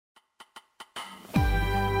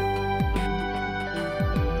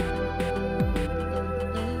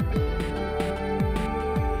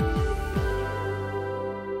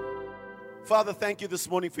Father, thank you this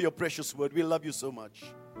morning for your precious word. We love you so much.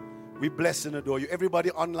 We bless and adore you.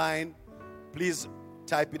 Everybody online, please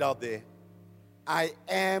type it out there. I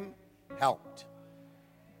am helped.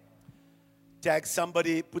 Tag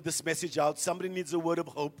somebody, put this message out. Somebody needs a word of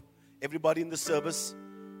hope. Everybody in the service,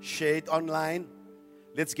 share it online.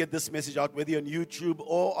 Let's get this message out, whether you're on YouTube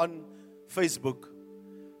or on Facebook.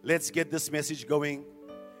 Let's get this message going.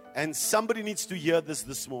 And somebody needs to hear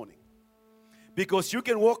this morning. Because you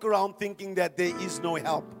can walk around thinking that there is no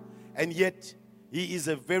help. And yet, He is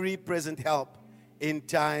a very present help in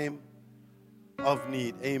time of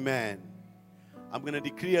need. Amen. I'm going to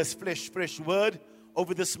decree a fresh word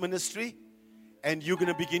over this ministry. And you're going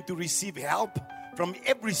to begin to receive help from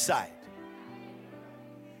every side.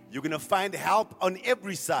 You're going to find help on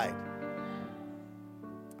every side.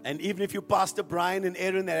 And even if you Pastor Brian and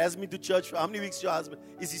Aaron that has been to church for how many weeks your husband,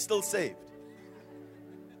 is he still saved?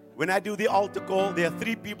 When I do the altar call, there are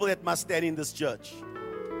 3 people that must stand in this church.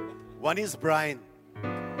 One is Brian.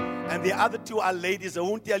 And the other 2 are ladies. I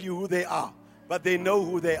won't tell you who they are, but they know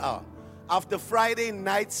who they are. After Friday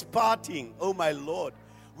night's partying, oh my Lord,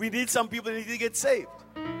 we need some people that need to get saved.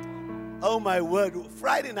 Oh my word,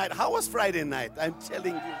 Friday night. How was Friday night? I'm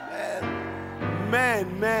telling you,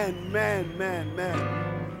 man.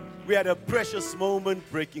 We had a precious moment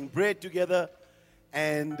breaking bread together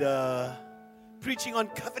and preaching on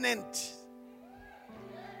covenant.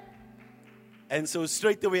 And so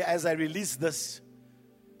straight away as I release this,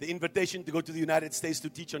 the invitation to go to the United States to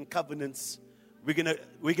teach on covenants, we're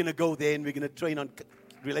gonna go there and we're gonna train on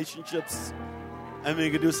relationships and we're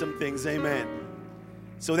gonna do some things. Amen.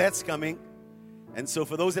 So that's coming. And so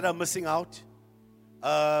for those that are missing out,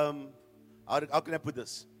 how can I put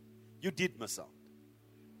this? You did miss out.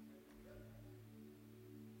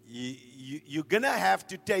 You're going to have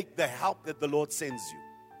to take the help that the Lord sends you.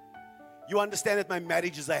 You understand that my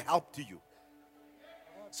marriage is a help to you.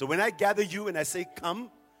 So when I gather you and I say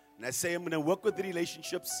come, and I say I'm going to work with the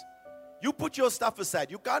relationships, you put your stuff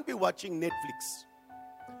aside. You can't be watching Netflix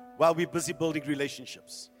while we're busy building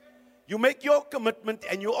relationships. You make your commitment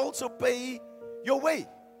and you also pay your way.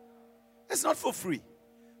 It's not for free.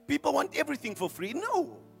 People want everything for free.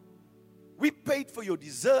 No. We paid for your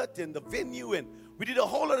dessert and the venue and we did a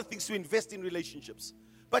whole lot of things to invest in relationships.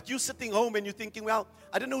 But you sitting home and you're thinking, well,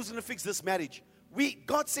 I don't know who's going to fix this marriage.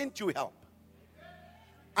 God sent you help.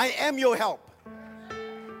 I am your help.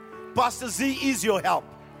 Pastor Z is your help.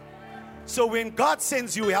 So when God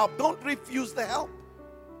sends you help, don't refuse the help.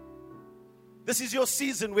 This is your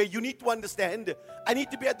season where you need to understand, I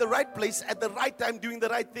need to be at the right place at the right time doing the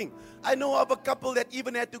right thing. I know of a couple that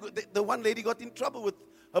even had to go, the one lady got in trouble with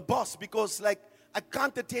her boss because I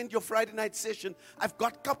can't attend your Friday night session. I've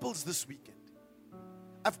got couples this weekend.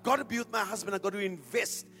 I've got to be with my husband. I've got to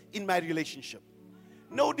invest in my relationship.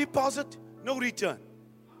 No deposit, no return.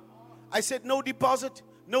 I said no deposit,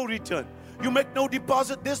 no return. You make no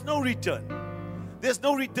deposit, there's no return. There's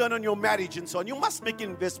no return on your marriage and so on. You must make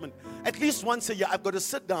an investment. At least once a year, I've got to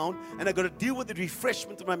sit down and I've got to deal with the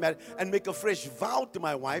refreshment of my marriage and make a fresh vow to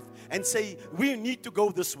my wife and say, we need to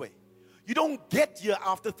go this way. You don't get here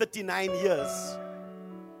after 39 years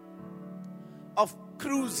of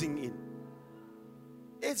cruising in.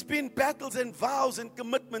 It's been battles and vows and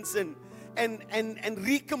commitments and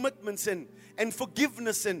recommitments and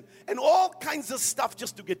forgiveness and all kinds of stuff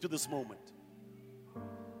just to get to this moment.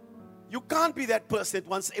 You can't be that person that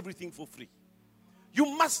wants everything for free.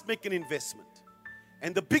 You must make an investment.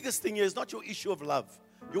 And the biggest thing here is not your issue of love.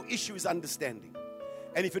 Your issue is understanding.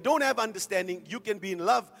 And if you don't have understanding, you can be in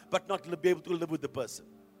love but not be able to live with the person.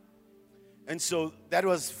 And so that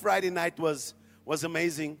was Friday night was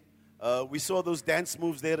amazing. We saw those dance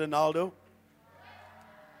moves there, Ronaldo.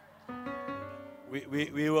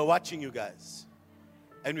 We were watching you guys.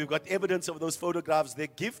 And we've got evidence of those photographs. Their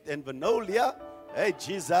gift and Vanolia. Hey,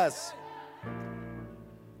 Jesus.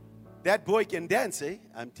 That boy can dance, eh?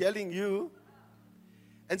 I'm telling you.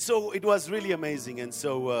 And so it was really amazing. And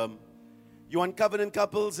so you want covenant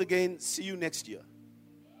couples again, see you next year.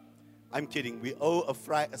 I'm kidding. We owe a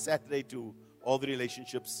Saturday to all the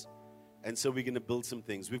relationships. And so we're going to build some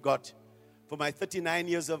things. We've got, for my 39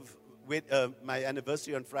 years of my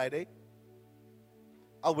anniversary on Friday,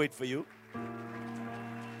 I'll wait for you.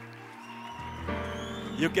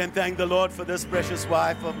 You can thank the Lord for this precious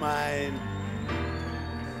wife of mine.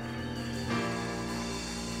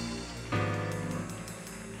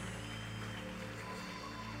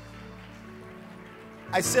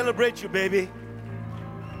 I celebrate you, baby.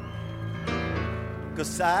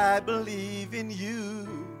 'cause I believe in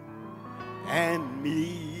you and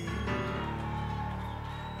me.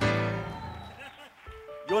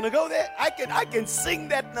 You want to go there? I can sing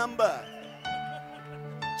that number.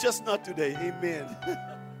 Just not today. Amen.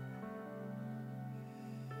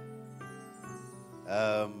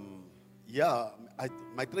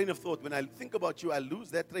 My train of thought, when I think about you, I lose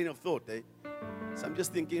that train of thought. So I'm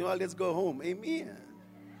just thinking, well, let's go home. Amen.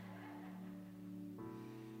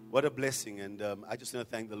 What a blessing. And I just want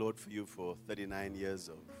to thank the Lord for you for 39 years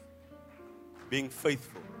of being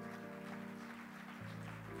faithful,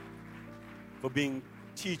 for being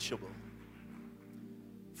teachable,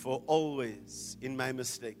 for always, in my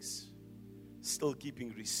mistakes, still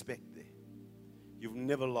keeping respect there. You've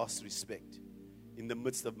never lost respect in the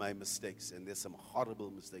midst of my mistakes, and there's some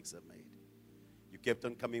horrible mistakes I've made. You kept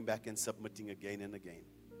on coming back and submitting again and again,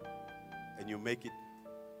 and you make it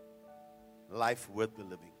life worth the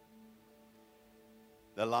living.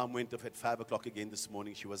 The alarm went off at 5 o'clock again this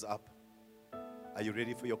morning. She was up. Are you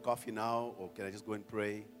ready for your coffee now, or can I just go and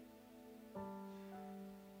pray?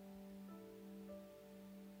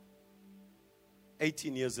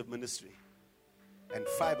 "18 years of ministry, and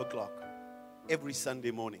 5 o'clock every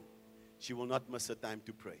Sunday morning, she will not miss her time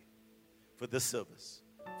to pray for this service,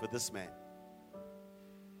 for this man.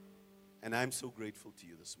 And I'm so grateful to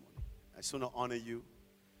you this morning. I just want to honor you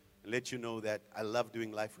and let you know that I love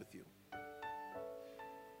doing life with you.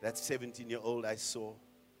 That 17-year-old I saw,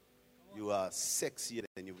 you are sexier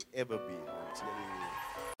than you've ever been. I'm telling you.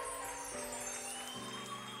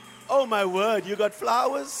 Oh my word, you got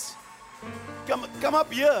flowers? Come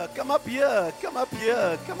up here, come up here, come up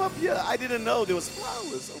here, come up here. I didn't know there was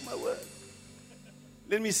flowers. Oh my word.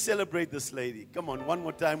 Let me celebrate this lady. Come on, one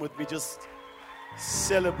more time with me. Just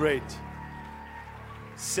celebrate.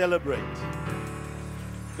 Celebrate.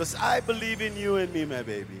 Because I believe in you and me, my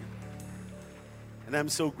baby. And I'm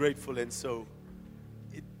so grateful. And so,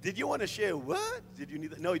 did you want to share a word? Did you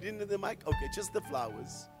need? No, you didn't need the mic? Okay, just the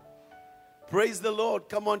flowers. Praise the Lord.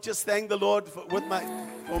 Come on, just thank the Lord for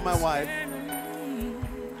my wife.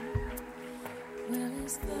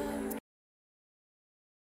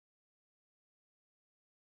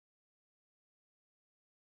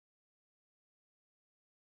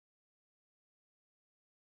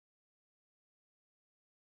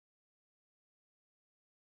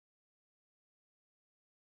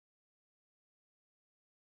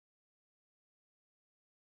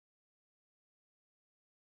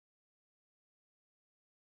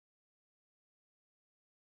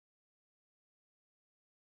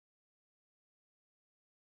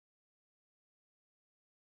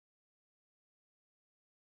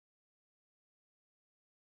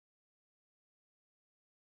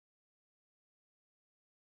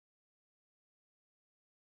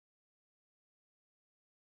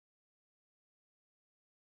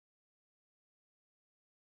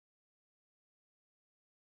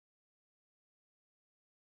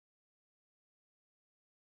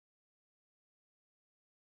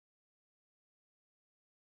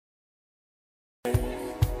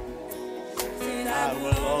 I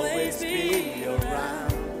will always be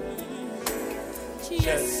around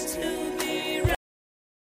just to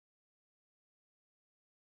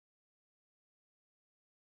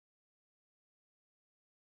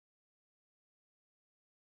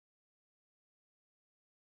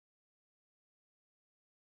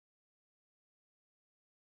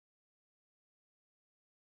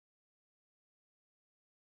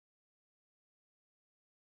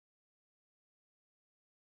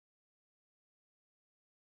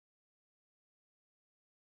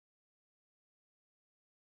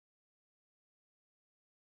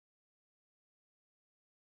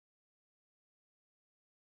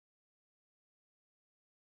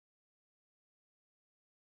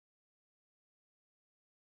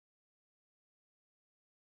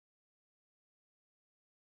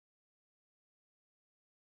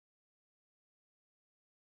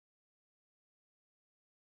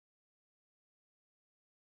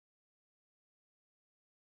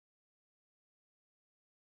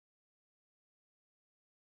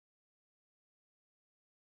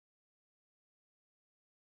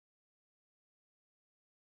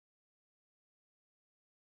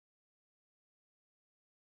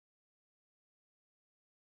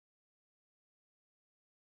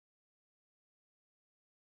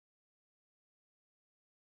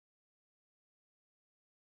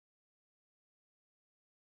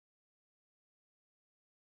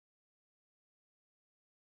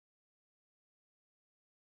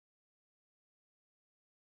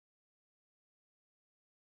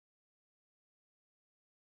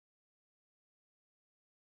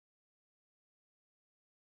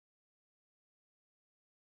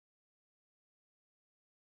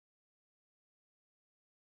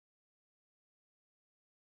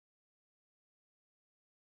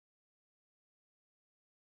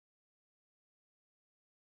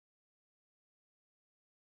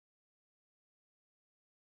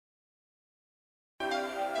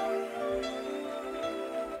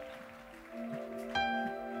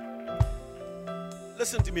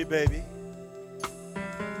Listen to me, baby.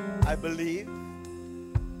 I believe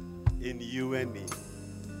in you and me.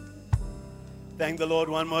 Thank the Lord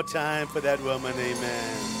one more time for that woman.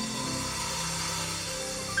 Amen.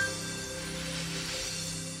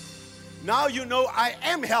 Now you know I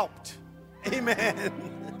am helped. Amen.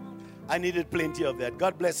 I needed plenty of that.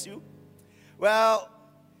 God bless you. Well,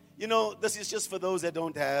 you know, this is just for those that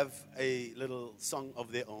don't have a little song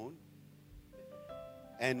of their own.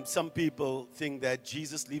 And some people think that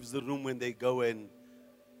Jesus leaves the room when they go and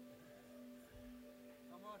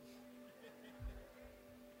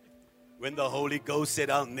when the Holy Ghost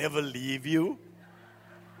said, I'll never leave you,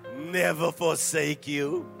 never forsake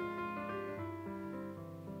you.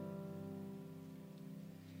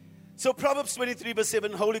 So Proverbs 23 verse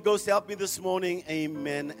 7, Holy Ghost, help me this morning.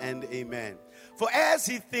 Amen and amen. For as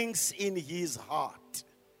he thinks in his heart,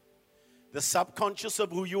 the subconscious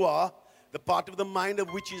of who you are, the part of the mind of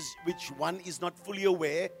which one is not fully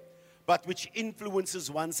aware, but which influences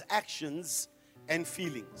one's actions and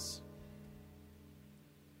feelings.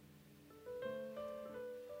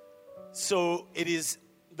 So it is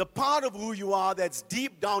the part of who you are that's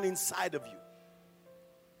deep down inside of you.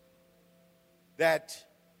 That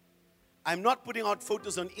I'm not putting out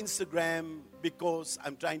photos on Instagram because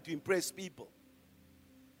I'm trying to impress people.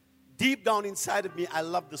 Deep down inside of me, I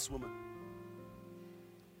love this woman.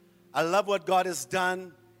 I love what God has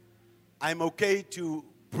done. I'm okay to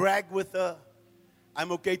brag with her.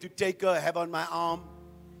 I'm okay to take her, have her on my arm.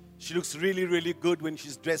 She looks really, really good when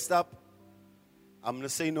she's dressed up. I'm going to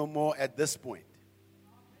say no more at this point.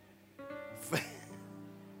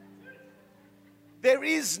 There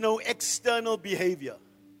is no external behavior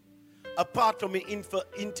apart from an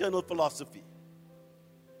internal philosophy.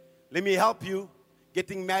 Let me help you.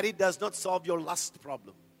 Getting married does not solve your lust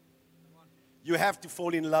problem. You have to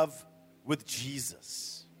fall in love with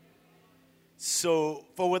Jesus. So,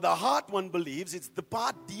 for with the heart one believes, it's the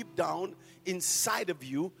part deep down inside of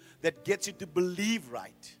you that gets you to believe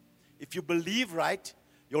right. If you believe right,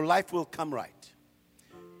 your life will come right.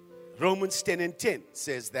 Romans 10:10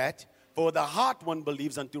 says that, for with the heart one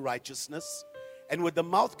believes unto righteousness, and with the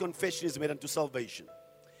mouth confession is made unto salvation.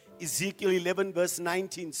 Ezekiel 11 verse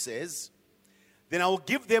 19 says, then I will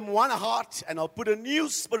give them one heart, and I'll put a new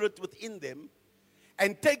spirit within them,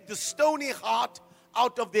 and take the stony heart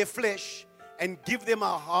out of their flesh, and give them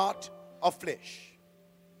a heart of flesh.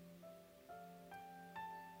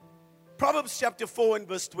 Proverbs chapter 4 and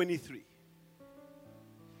verse 23.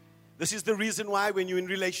 This is the reason why when you're in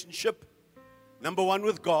relationship, number one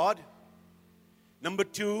with God, number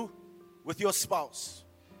two with your spouse,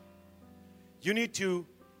 you need to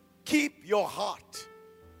keep your heart,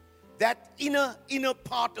 that inner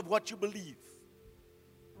part of what you believe.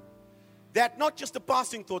 That not just a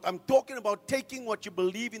passing thought. I'm talking about taking what you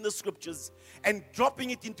believe in the scriptures and dropping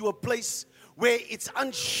it into a place where it's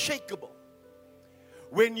unshakable.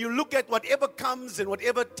 When you look at whatever comes and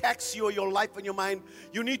whatever attacks you or your life and your mind,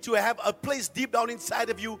 you need to have a place deep down inside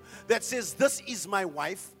of you that says, this is my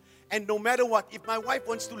wife. And no matter what, if my wife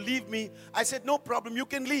wants to leave me, I said, no problem, you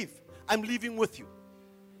can leave. I'm leaving with you.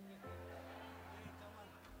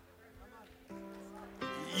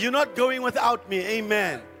 You're not going without me.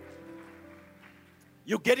 Amen.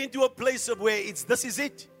 You get into a place of where this is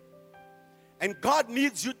it. And God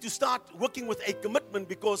needs you to start working with a commitment,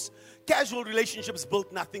 because casual relationships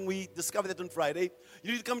build nothing. We discovered that on Friday.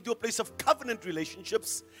 You need to come to a place of covenant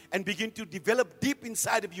relationships and begin to develop deep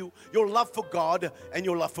inside of you your love for God and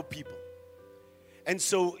your love for people. And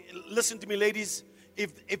so, listen to me, ladies.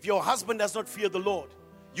 If your husband does not fear the Lord,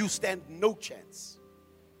 you stand no chance.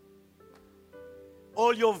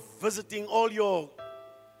 All your visiting, all your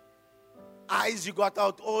eyes you got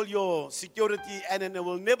out, all your security, and it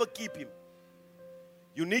will never keep him.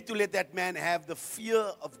 You need to let that man have the fear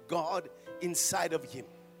of God inside of him.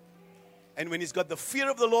 And when he's got the fear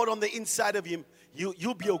of the Lord on the inside of him,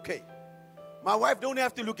 you'll be okay. My wife don't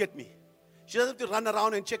have to look at me. She doesn't have to run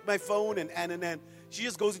around and check my phone and she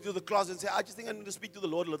just goes into the closet and says, I just think I need to speak to the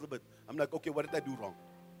Lord a little bit. I'm like, okay, what did I do wrong?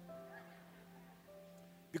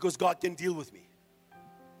 Because God can deal with me.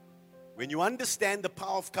 When you understand the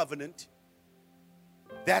power of covenant,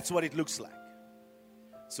 that's what it looks like.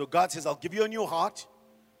 So God says, I'll give you a new heart.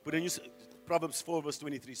 Put a new, Proverbs 4 verse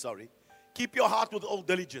 23, sorry. Keep your heart with all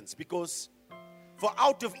diligence, because for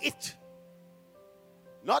out of it,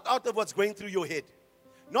 not out of what's going through your head,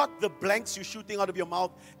 not the blanks you're shooting out of your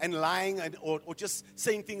mouth and lying or just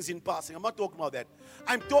saying things in passing. I'm not talking about that.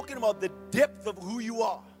 I'm talking about the depth of who you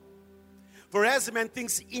are. For as a man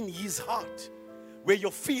thinks in his heart, where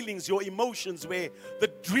your feelings, your emotions, where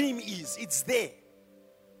the dream is, it's there.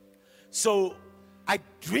 So I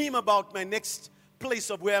dream about my next place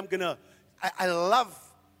of where I love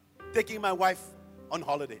taking my wife on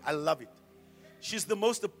holiday. I love it. She's the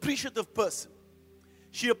most appreciative person.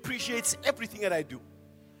 She appreciates everything that I do.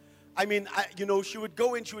 I mean, she would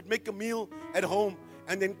go and she would make a meal at home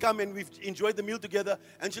and then come and we've enjoyed the meal together.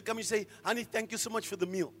 And she'll come and say, honey, thank you so much for the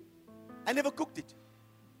meal. I never cooked it.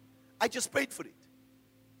 I just paid for it.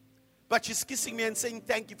 But she's kissing me and saying,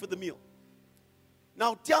 thank you for the meal.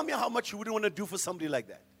 Now, tell me how much you wouldn't want to do for somebody like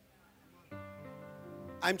that.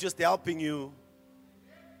 I'm just helping you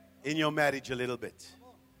in your marriage a little bit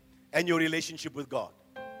and your relationship with God.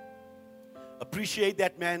 Appreciate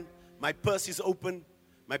that, man. My purse is open.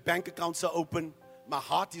 My bank accounts are open. My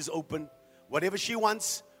heart is open. Whatever she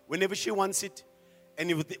wants, whenever she wants it,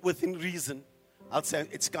 and within reason, I'll say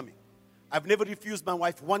it's coming. I've never refused my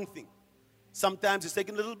wife one thing. Sometimes it's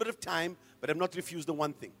taken a little bit of time, but I've not refused the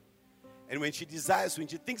one thing. And when she desires, when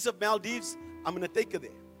she thinks of Maldives, I'm going to take her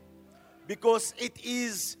there. Because it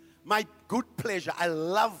is my good pleasure. I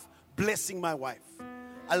love blessing my wife.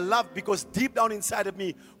 I love, because deep down inside of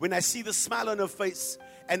me, when I see the smile on her face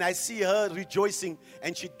and I see her rejoicing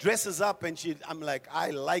and she dresses up and I'm like,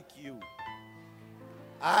 I like you.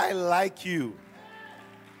 I like you.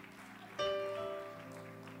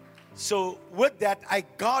 So with that, I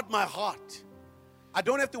guard my heart. I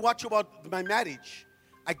don't have to watch about my marriage.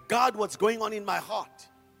 I guard what's going on in my heart.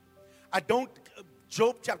 I don't,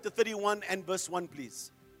 Job chapter 31 and verse 1,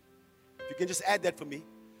 please. If you can just add that for me.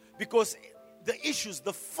 Because the issues,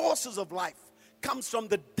 the forces of life comes from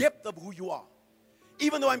the depth of who you are.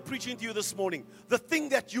 Even though I'm preaching to you this morning, the thing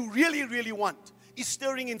that you really, really want is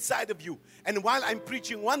stirring inside of you. And while I'm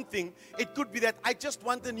preaching one thing, it could be that I just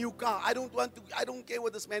want a new car. I don't care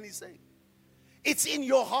what this man is saying. It's in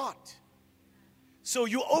your heart. So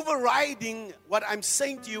you're overriding what I'm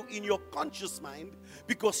saying to you in your conscious mind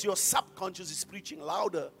because your subconscious is preaching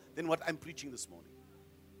louder than what I'm preaching this morning.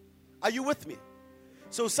 Are you with me?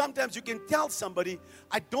 So sometimes you can tell somebody,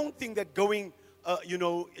 I don't think that going,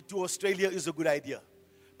 to Australia is a good idea.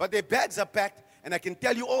 But their bags are packed, and I can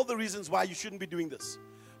tell you all the reasons why you shouldn't be doing this.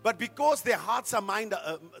 But because their hearts are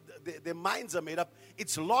their minds are made up,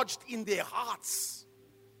 it's lodged in their hearts.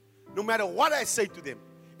 No matter what I say to them,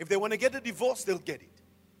 if they want to get a divorce, they'll get it.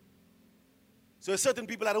 So certain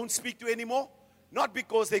people I don't speak to anymore, not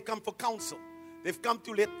because they come for counsel. They've come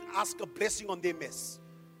to ask a blessing on their mess.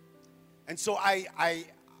 And so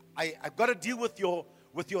I've got to deal with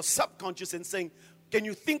your subconscious and saying, can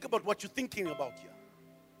you think about what you're thinking about here?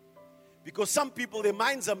 Because some people, their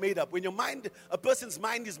minds are made up. When a person's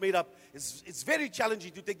mind is made up, it's very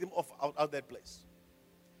challenging to take them out of that place.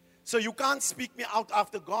 So you can't speak me out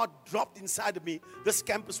after God dropped inside of me, this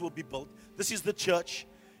campus will be built. This is the church.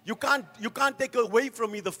 You can't take away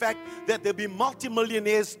from me the fact that there'll be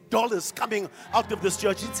multi-millionaires dollars coming out of this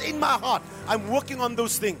church. It's in my heart. I'm working on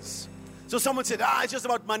those things. So someone said, it's just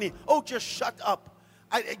about money. Oh, just shut up.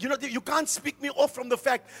 You can't speak me off from the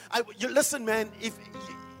fact. Listen, man, if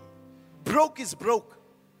broke is broke.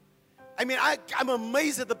 I mean, I'm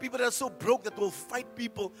amazed at the people that are so broke that will fight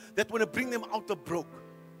people that want to bring them out of broke.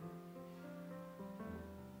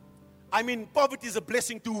 I mean, poverty is a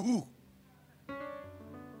blessing to who?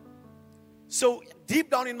 So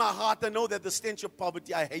deep down in my heart, I know that the stench of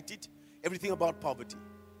poverty, I hate it. Everything about poverty.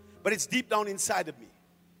 But it's deep down inside of me.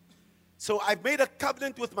 So I've made a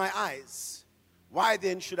covenant with my eyes. Why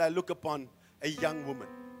then should I look upon a young woman?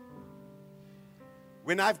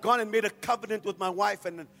 When I've gone and made a covenant with my wife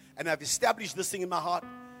and I've established this thing in my heart,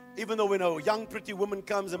 even though when a young pretty woman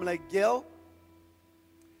comes, I'm like, girl,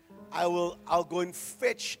 I'll go and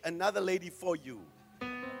fetch another lady for you.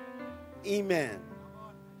 Amen.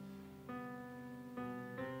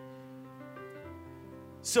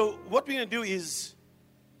 So what we're going to do is,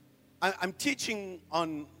 I'm teaching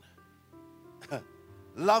on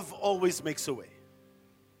love always makes a way.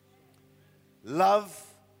 Love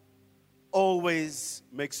always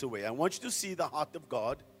makes a way. I want you to see the heart of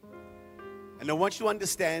God. And I want you to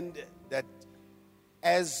understand that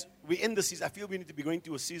as we end the season, I feel we need to be going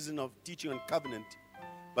to a season of teaching on covenant.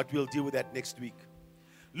 But we'll deal with that next week.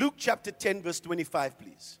 Luke chapter 10 verse 25,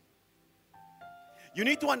 please. You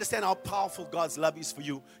need to understand how powerful God's love is for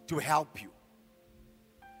you to help you.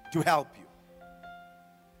 To help you.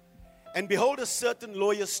 And behold, a certain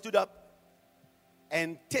lawyer stood up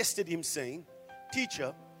and tested him, saying,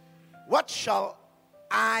 Teacher, what shall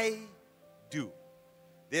I do?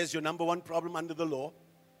 There's your number one problem under the law.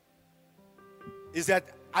 Is that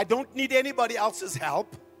I don't need anybody else's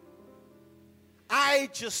help. I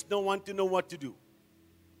just don't want to know what to do.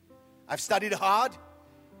 I've studied hard.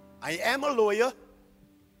 I am a lawyer.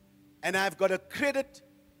 And I've got a credit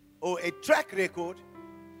or a track record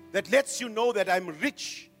that lets you know that I'm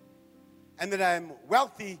rich and that I'm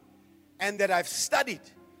wealthy and that I've studied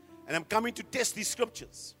and I'm coming to test these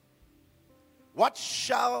scriptures. What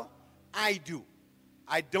shall I do?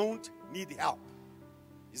 I don't need help.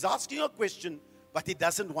 He's asking a question, but he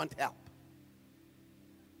doesn't want help.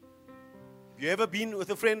 Have you ever been with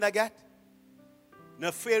a friend like that?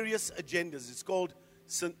 Nefarious agendas. It's called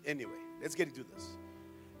sin. Anyway, let's get into this.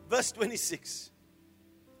 Verse 26.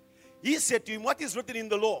 He said to him, what is written in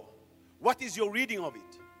the law? What is your reading of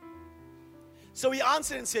it? So he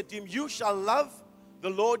answered and said to him, you shall love the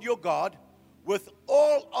Lord your God with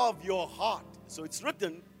all of your heart. So it's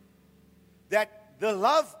written that the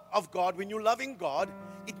love of God, when you're loving God,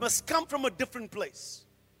 it must come from a different place.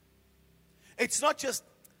 It's not just,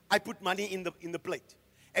 I put money in the plate,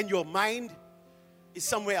 and your mind is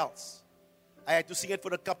somewhere else. I had to sing it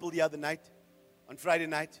for a couple the other night, on Friday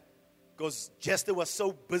night, because Jester was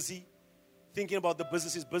so busy thinking about the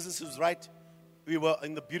business. His business was right. We were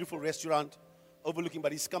in the beautiful restaurant overlooking,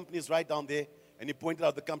 but his company is right down there, and he pointed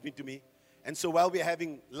out the company to me. And so while we're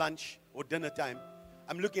having lunch or dinner time,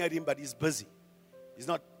 I'm looking at him, but he's busy. He's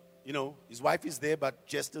not, his wife is there, but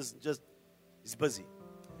Jester's he's busy.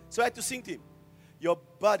 So I had to sing to him, your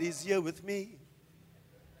body's here with me,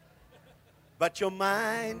 but your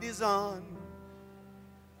mind is on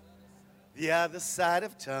the other side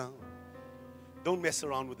of town. Don't mess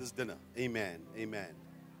around with this dinner. Amen. Amen.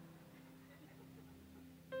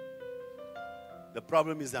 The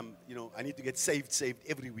problem is I need to get saved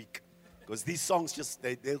every week. Because these songs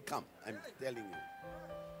they'll come. I'm telling you.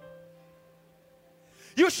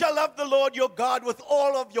 You shall love the Lord your God with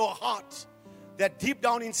all of your heart. That deep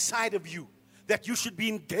down inside of you, that you should be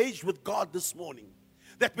engaged with God this morning.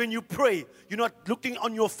 That when you pray, you're not looking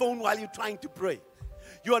on your phone while you're trying to pray.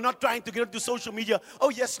 You are not trying to get into social media. Oh,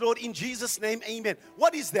 yes, Lord, in Jesus' name, amen.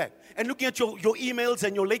 What is that? And looking at your emails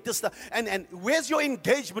and your latest stuff. And where's your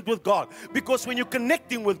engagement with God? Because when you're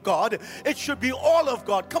connecting with God, it should be all of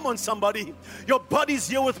God. Come on, somebody. Your body's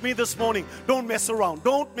here with me this morning. Don't mess around.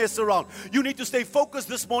 Don't mess around. You need to stay focused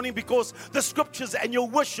this morning because the scriptures and your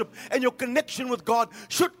worship and your connection with God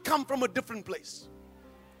should come from a different place.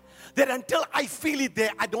 That until I feel it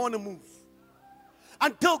there, I don't want to move.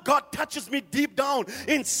 Until God touches me deep down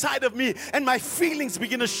inside of me and my feelings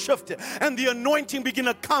begin to shift and the anointing begin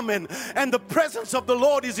to come in and the presence of the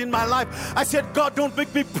Lord is in my life. I said, God, don't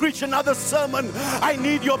make me preach another sermon. I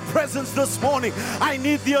need your presence this morning. I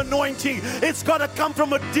need the anointing. It's got to come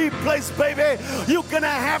from a deep place, baby. You're going to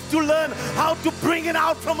have to learn how to bring it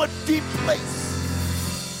out from a deep place.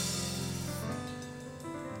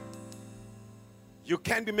 You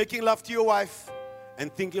can't be making love to your wife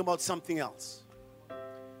and thinking about something else.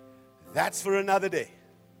 That's for another day.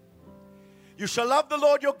 You shall love the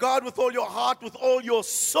Lord your God with all your heart, with all your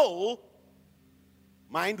soul,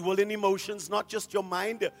 mind, will, and emotions. Not just your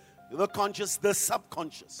mind, the conscious, the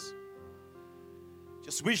subconscious.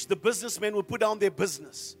 Just wish the businessmen would put down their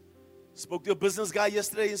business. Spoke to a business guy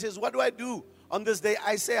yesterday and says, what do I do on this day?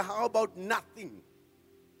 I say, how about nothing?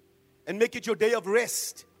 And make it your day of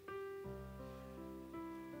rest.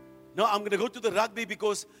 No, I'm going to go to the rugby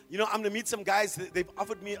because, I'm going to meet some guys. They've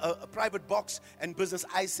offered me a private box and business.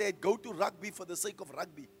 I said, go to rugby for the sake of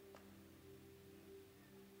rugby.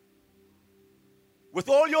 With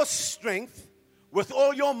all your strength, with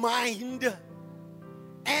all your mind,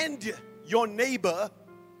 and your neighbor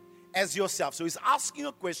as yourself. So he's asking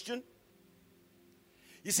a question.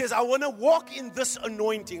 He says, I want to walk in this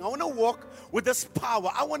anointing. I want to walk with this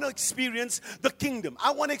power. I want to experience the kingdom.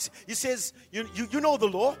 He says, you know the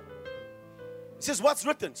law. He says, what's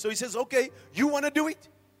written? So he says, okay, you want to do it?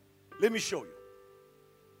 Let me show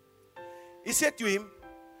you. He said to him,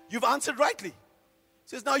 you've answered rightly. He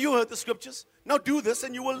says, now you heard the scriptures. Now do this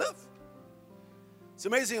and you will live. It's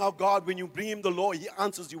amazing how God, when you bring him the law, he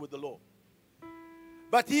answers you with the law.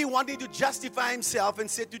 But he wanted to justify himself and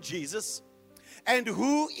said to Jesus, and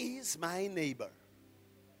who is my neighbor?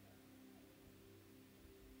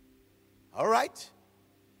 All right.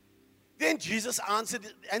 Then Jesus answered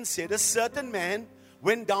and said, a certain man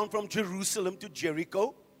went down from Jerusalem to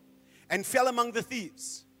Jericho and fell among the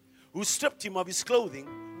thieves, who stripped him of his clothing,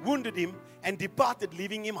 wounded him, and departed,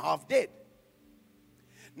 leaving him half dead.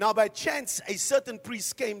 Now by chance a certain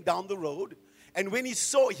priest came down the road, and when he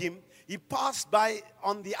saw him, he passed by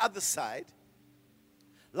on the other side.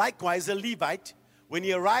 Likewise a Levite, when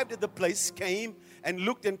he arrived at the place, came and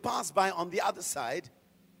looked and passed by on the other side.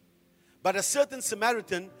 But a certain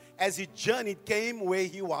Samaritan, as he journeyed, came where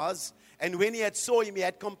he was, and when he had saw him, he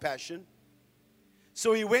had compassion.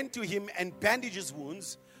 So he went to him and bandaged his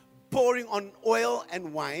wounds, pouring on oil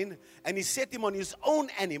and wine, and he set him on his own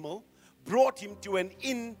animal, brought him to an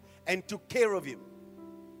inn and took care of him.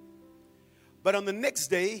 But on the next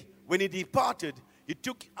day, when he departed, he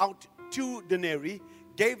took out 2 denarii,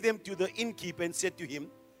 gave them to the innkeeper, and said to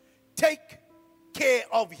him, "Take care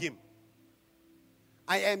of him.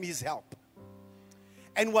 I am his help.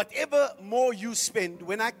 And whatever more you spend,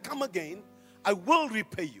 when I come again, I will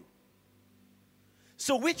repay you."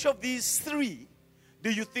 So which of these 3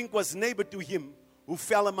 do you think was neighbor to him who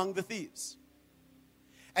fell among the thieves?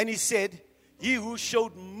 And he said, "He who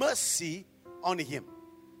showed mercy on him."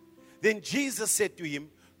 Then Jesus said to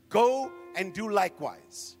him, "Go and do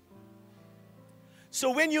likewise."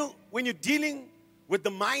 So when you're dealing with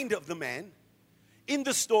the mind of the man, in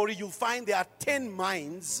the story you'll find there are 10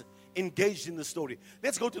 minds engaged in the story.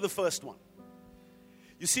 Let's go to the first one.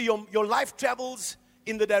 You see, your life travels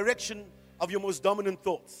in the direction of your most dominant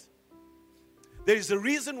thoughts. There is a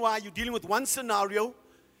reason why you're dealing with one scenario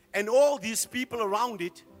and all these people around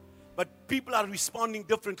it, but people are responding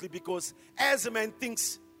differently, because as a man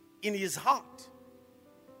thinks in his heart,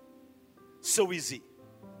 so is he.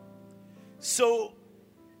 So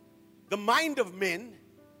the mind of men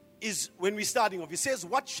is, when we're starting off, he says,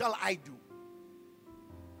 "What shall I do?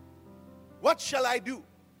 What shall I do?"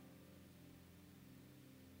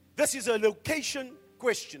 This is a location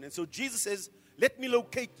question. And so Jesus says, "Let me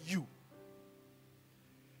locate you."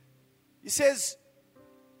 He says,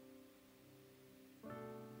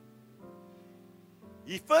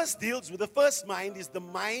 he first deals with the first mind, is the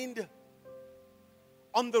mind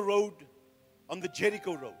on the road, on the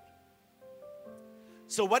Jericho road.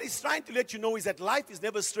 So what he's trying to let you know is that life is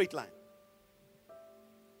never a straight line.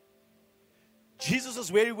 Jesus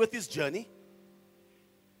was weary with his journey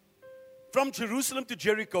from Jerusalem to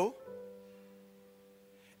Jericho.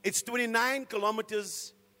 It's 29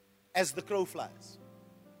 kilometers as the crow flies.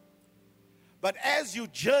 But as you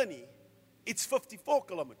journey, it's 54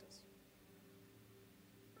 kilometers.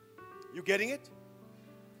 You getting it?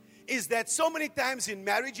 Is that so many times in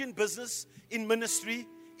marriage, in business, in ministry,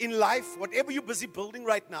 in life, whatever you're busy building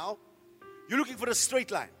right now, you're looking for a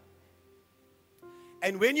straight line.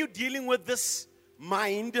 And when you're dealing with this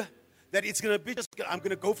mind that it's going to be just, I'm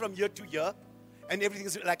going to go from year to year, and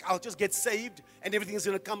everything's like, I'll just get saved and everything is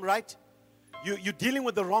going to come right. You're dealing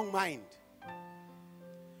with the wrong mind.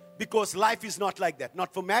 Because life is not like that.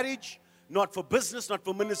 Not for marriage, not for business, not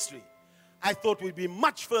for ministry. I thought we'd be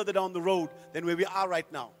much further down the road than where we are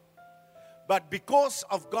right now. But because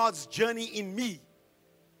of God's journey in me,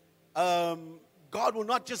 God will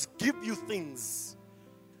not just give you things.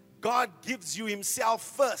 God gives you himself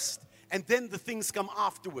first, and then the things come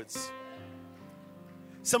afterwards.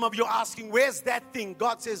 Some of you are asking, where's that thing?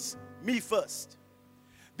 God says, me first.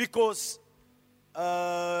 Because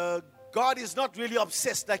God is not really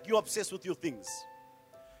obsessed like you're obsessed with your things.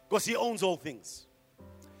 Because he owns all things.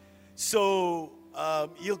 So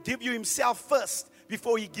he'll give you himself first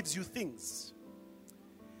before he gives you things.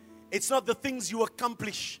 It's not the things you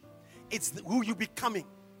accomplish. It's who you're becoming.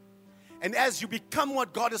 And as you become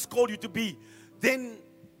what God has called you to be, then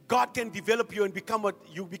God can develop you and become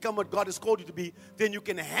what God has called you to be. Then you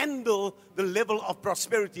can handle the level of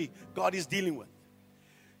prosperity God is dealing with.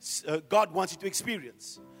 God wants you to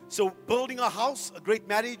experience. So building a house, a great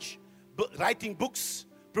marriage, writing books,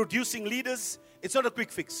 producing leaders, it's not a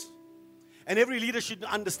quick fix. And every leader should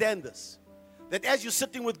understand this. That as you're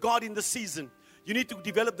sitting with God in the season, you need to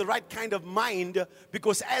develop the right kind of mind,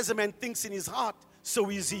 because as a man thinks in his heart, so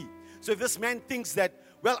is he. So if this man thinks that,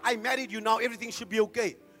 well, I married you, now everything should be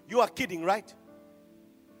okay. You are kidding, right?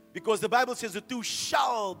 Because the Bible says the two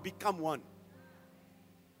shall become one.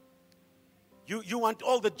 You want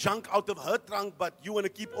all the junk out of her trunk, but you want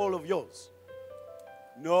to keep all of yours.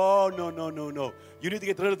 No. You need to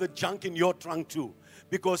get rid of the junk in your trunk too.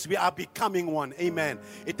 Because we are becoming one. Amen.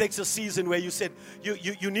 It takes a season where you said,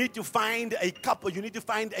 you need to find a couple, you need to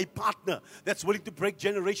find a partner that's willing to break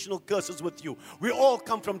generational curses with you. We all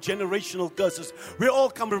come from generational curses. We all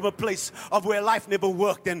come from a place of where life never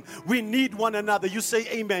worked, and we need one another. You say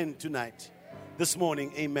amen tonight. This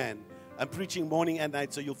morning, amen. I'm preaching morning and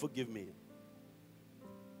night, so you'll forgive me.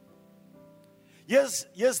 Here's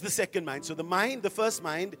the second mind. So the first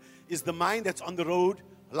mind is the mind that's on the road,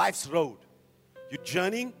 life's road. You're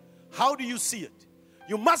journeying. How do you see it?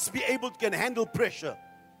 You must be able to handle pressure.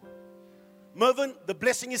 Mervyn, the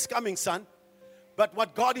blessing is coming, son. But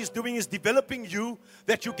what God is doing is developing you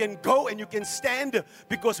that you can go and you can stand,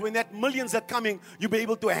 because when that millions are coming, you'll be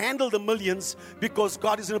able to handle the millions because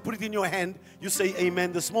God is going to put it in your hand. You say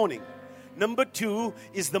amen this morning. Number 2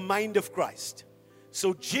 is the mind of Christ.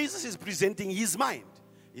 So Jesus is presenting his mind.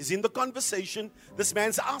 He's in the conversation. This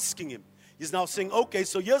man's asking him. He's now saying, okay,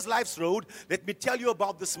 so here's life's road. Let me tell you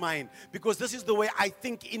about this mind, because this is the way I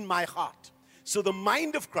think in my heart. So the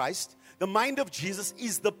mind of Christ, the mind of Jesus,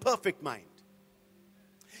 is the perfect mind.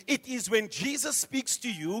 It is when Jesus speaks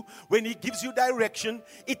to you, when He gives you direction,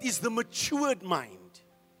 it is the matured mind.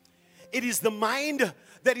 It is the mind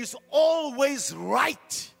that is always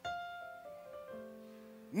right,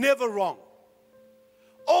 never wrong,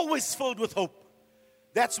 always filled with hope.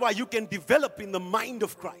 That's why you can develop in the mind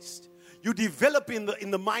of Christ. You develop in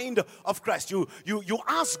the mind of Christ. You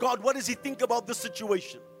ask God, what does He think about the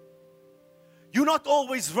situation? You're not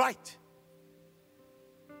always right.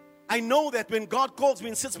 I know that when God calls me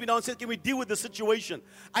and sits me down and says, can we deal with the situation?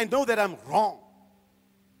 I know that I'm wrong,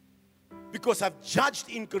 because I've judged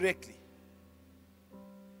incorrectly.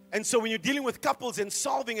 And so when you're dealing with couples and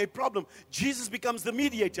solving a problem, Jesus becomes the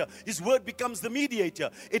mediator. His word becomes the mediator.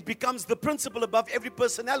 It becomes the principle above every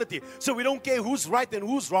personality. So we don't care who's right and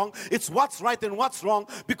who's wrong. It's what's right and what's wrong,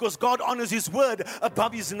 because God honors His word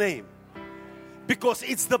above His name. Because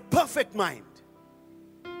it's the perfect mind.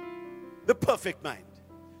 The perfect mind.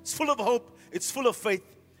 It's full of hope. It's full of faith.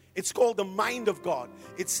 It's called the mind of God.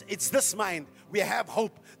 It's this mind. We have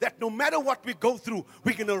hope that no matter what we go through,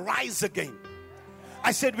 we're going to rise again.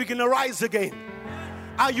 I said we're going to rise again.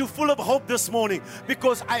 Are you full of hope this morning?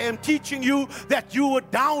 Because I am teaching you that you were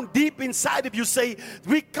down deep inside of you. Say,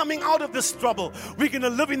 we're coming out of this trouble. We're going to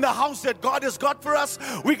live in the house that God has got for us.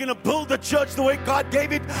 We're going to build the church the way God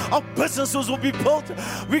gave it. Our businesses will be built.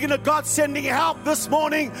 We're going to God sending help this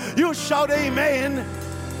morning. You shout amen.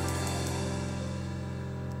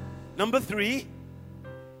 Number 3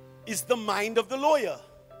 is the mind of the lawyer.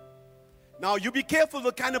 Now you be careful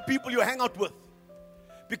the kind of people you hang out with.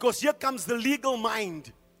 Because here comes the legal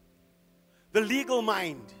mind. The legal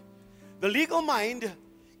mind. The legal mind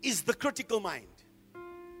is the critical mind.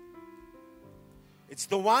 It's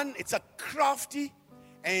the one, it's a crafty,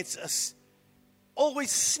 and it's always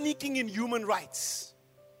sneaking in human rights.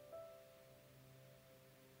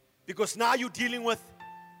 Because now you're dealing with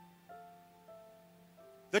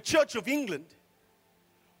the Church of England,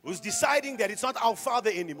 who's deciding that it's not our Father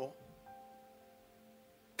anymore.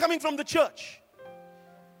 Coming from the church.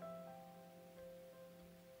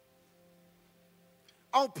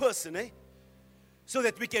 Our person, so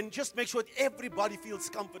that we can just make sure that everybody feels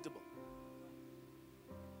comfortable.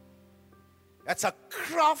 That's a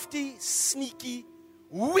crafty, sneaky,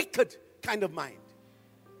 wicked kind of mind.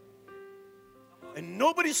 And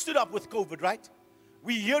nobody stood up with COVID, right?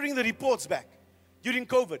 We're hearing the reports back. During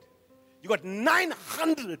COVID, you got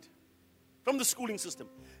 900 from the schooling system.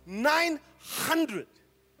 900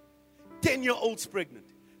 10-year-olds pregnant.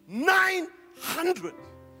 900.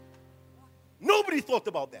 Nobody thought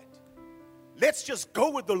about that. Let's just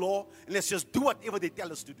go with the law and let's just do whatever they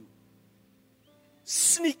tell us to do.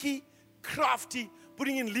 Sneaky, crafty,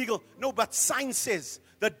 putting in legal. No, but science says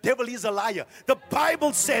the devil is a liar. The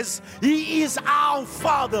Bible says He is our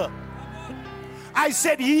Father. I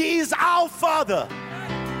said He is our Father.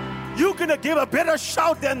 You're going to give a better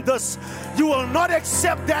shout than this. You will not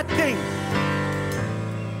accept that thing.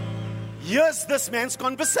 Here's this man's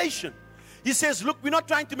conversation. He says, look, we're not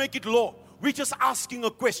trying to make it law. We're just asking a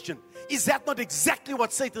question. Is that not exactly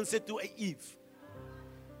what Satan said to Eve?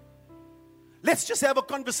 Let's just have a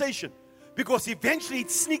conversation. Because eventually it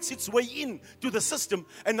sneaks its way in to the system.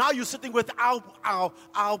 And now you're sitting with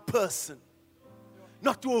our person.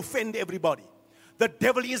 Not to offend everybody. The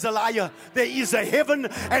devil is a liar. There is a heaven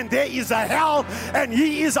and there is a hell. And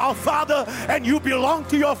He is our Father. And you belong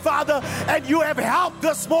to your Father. And you have help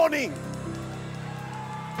this morning.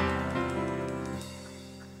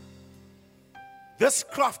 This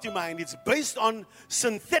crafty mind, it's based on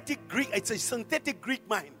synthetic Greek. It's a synthetic Greek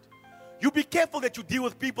mind. You be careful that you deal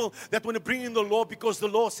with people that want to bring in the law because the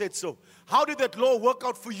law said so. How did that law work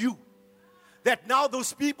out for you? That now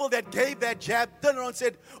those people that gave that jab turned around and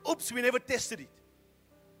said, oops, we never tested it.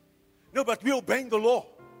 No, but we're obeying the law.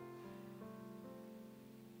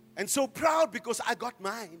 And so proud because I got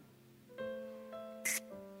mine.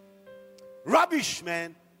 Rubbish,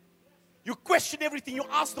 man. You question everything. You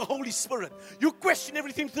ask the Holy Spirit. You question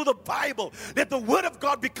everything through the Bible. Let the Word of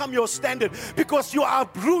God become your standard because you are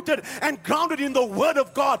rooted and grounded in the Word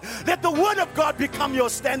of God. Let the Word of God become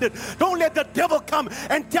your standard. Don't let the devil come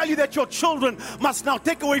and tell you that your children must now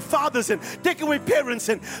take away fathers and take away parents.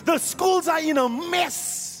 And the schools are in a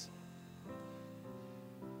mess.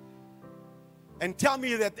 And tell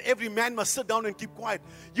me that every man must sit down and keep quiet.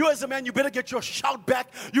 You as a man, you better get your shout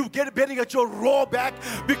back. You better get your roar back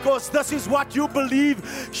because this is what you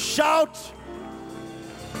believe. Shout.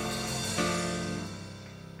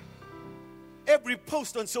 Every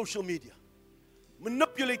post on social media.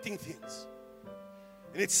 manipulating things.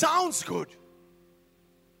 And it sounds good.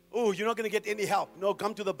 Oh, you're not going to get any help. No,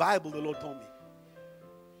 come to the Bible, the Lord told me.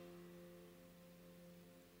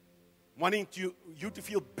 Wanting you to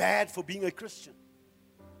feel bad for being a Christian.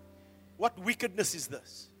 What wickedness is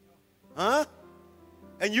this? Huh?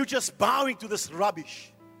 And you just bowing to this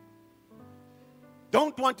rubbish.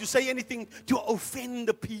 Don't want to say anything to offend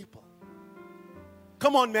the people.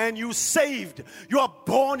 Come on, man, you saved. You are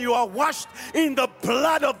born, you are washed in the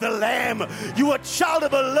blood of the Lamb. You are a child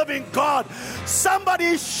of a living God.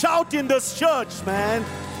 Somebody shout in this church, man.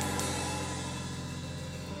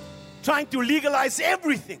 Trying to legalize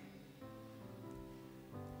everything.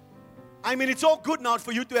 I mean, it's all good now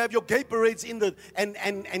for you to have your gay parades in the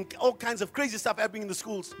and all kinds of crazy stuff happening in the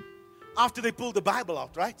schools after they pull the Bible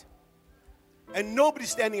out, right? And nobody's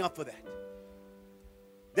standing up for that.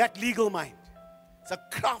 That legal mind. It's a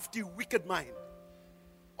crafty, wicked mind.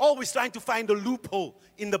 Always trying to find a loophole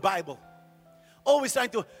in the Bible. Always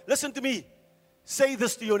trying to, listen to me. Say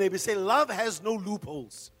this to your neighbor. Say, love has no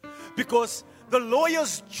loopholes. Because the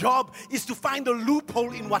lawyer's job is to find a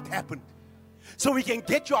loophole in what happened. So he can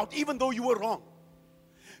get you out even though you were wrong.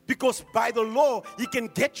 Because by the law, he can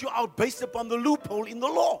get you out based upon the loophole in the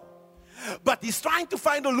law. But he's trying to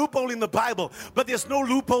find a loophole in the Bible. But there's no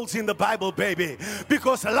loopholes in the Bible, baby.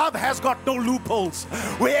 Because love has got no loopholes.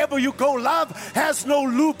 Wherever you go, love has no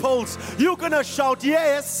loopholes. You're going to shout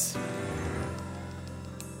yes.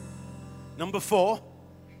 Number 4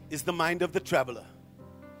 is the mind of the traveler.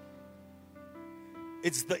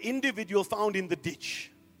 It's the individual found in the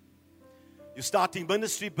ditch. You're starting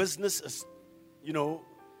ministry, business,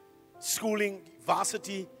 schooling,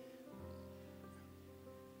 varsity.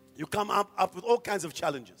 You come up with all kinds of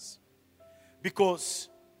challenges because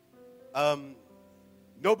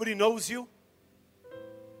nobody knows you.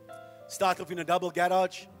 Start off in a double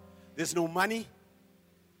garage. There's no money.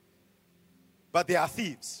 But there are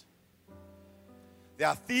thieves. There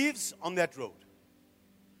are thieves on that road.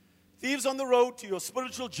 Thieves on the road to your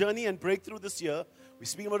spiritual journey and breakthrough this year. We're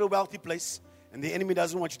speaking about a wealthy place, and the enemy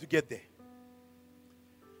doesn't want you to get there.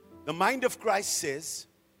 The mind of Christ says,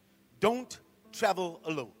 don't travel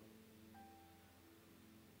alone.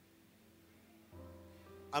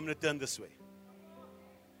 I'm going to turn this way.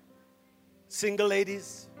 Single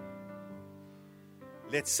ladies,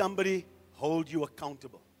 let somebody hold you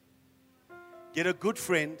accountable. Get a good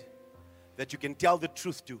friend that you can tell the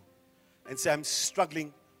truth to and say, I'm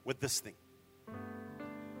struggling with this thing.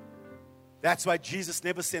 That's why Jesus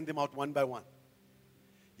never sent them out one by one.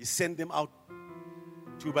 He sent them out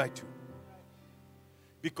 2 by 2.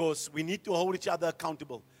 Because we need to hold each other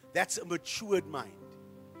accountable. That's a matured mind.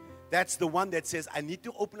 That's the one that says, I need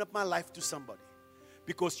to open up my life to somebody.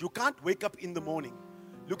 Because you can't wake up in the morning,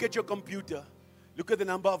 look at your computer, look at the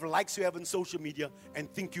number of likes you have on social media,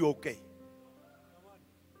 and think you're okay.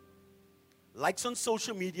 Likes on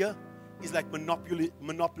social media is like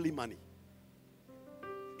monopoly money.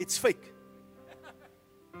 It's fake.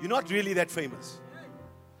 You're not really that famous.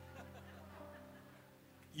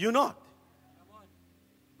 You're not.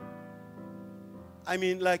 I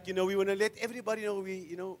mean, we want to let everybody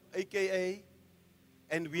know AKA,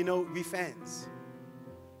 and we know we fans.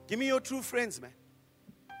 Give me your true friends, man.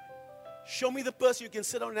 Show me the person you can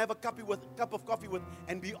sit down and have a cup of coffee with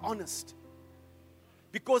and be honest.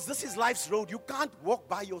 Because this is life's road. You can't walk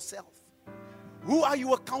by yourself. Who are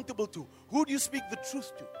you accountable to? Who do you speak the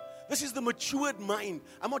truth to? This is the matured mind.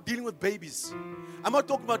 I'm not dealing with babies. I'm not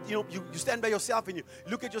talking about, you stand by yourself and you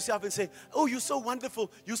look at yourself and say, oh, you're so wonderful,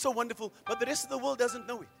 but the rest of the world doesn't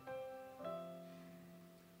know it.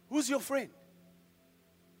 Who's your friend?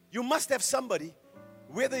 You must have somebody,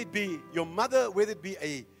 whether it be your mother, whether it be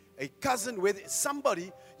a cousin, whether it's somebody,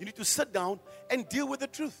 you need to sit down and deal with the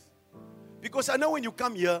truth. Because I know when you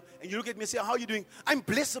come here and you look at me and say, how are you doing? I'm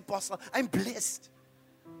blessed, Apostle. I'm blessed.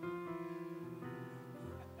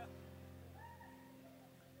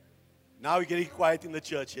 Now we're getting quiet in the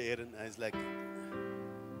church here, and I was like,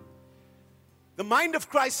 the mind of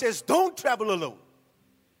Christ says, don't travel alone.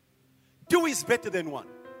 2 is better than 1.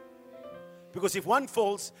 Because if one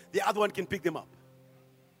falls, the other one can pick them up.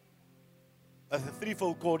 A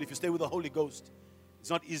threefold cord, if you stay with the Holy Ghost,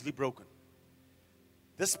 it's not easily broken.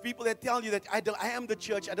 There's people that tell you that I am the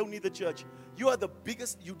church, I don't need the church. You are the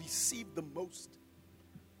biggest, you deceive the most.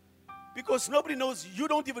 Because nobody knows, you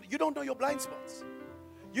don't know your blind spots.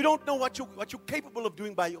 You don't know what you're capable of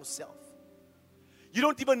doing by yourself. You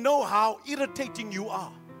don't even know how irritating you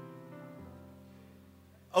are.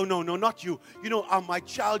 Oh, no, not you. My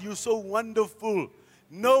child, you're so wonderful.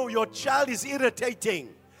 No, your child is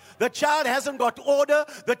irritating. The child hasn't got order.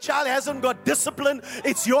 The child hasn't got discipline.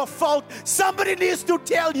 It's your fault. Somebody needs to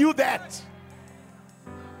tell you that.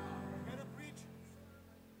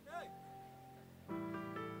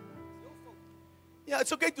 Yeah,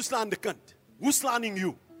 it's okay to slander cunt. Who's slandering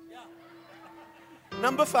you?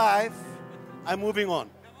 Number 5, I'm moving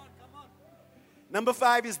on. Number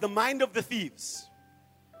 5 is the mind of the thieves.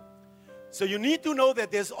 So you need to know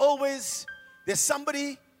that there's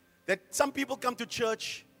somebody, that some people come to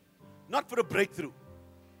church not for a breakthrough.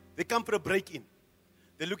 They come for a break-in.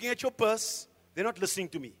 They're looking at your purse. They're not listening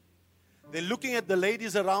to me. They're looking at the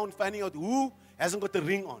ladies around, finding out who hasn't got the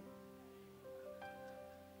ring on.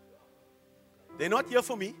 They're not here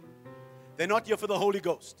for me. They're not here for the Holy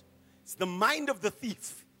Ghost. It's the mind of the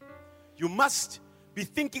thief. You must be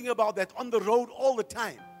thinking about that on the road all the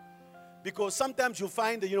time. Because sometimes you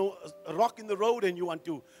find, a rock in the road and you want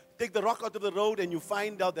to take the rock out of the road and you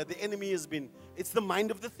find out that the enemy has been, it's the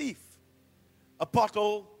mind of the thief. A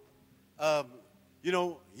pothole,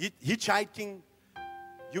 hitchhiking.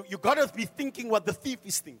 You got to be thinking what the thief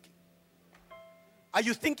is thinking. Are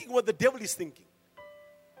you thinking what the devil is thinking?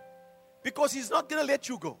 Because he's not going to let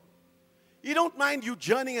you go. He don't mind you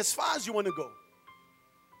journeying as far as you want to go.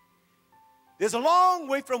 There's a long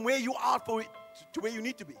way from where you are to where you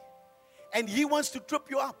need to be. And he wants to trip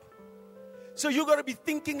you up. So you got to be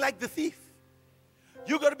thinking like the thief.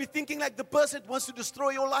 You got to be thinking like the person that wants to destroy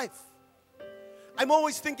your life. I'm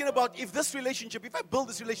always thinking about if I build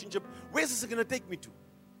this relationship, where is this going to take me to?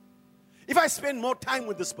 If I spend more time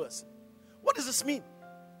with this person, what does this mean?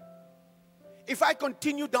 If I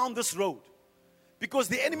continue down this road, because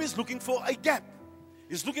the enemy is looking for a gap.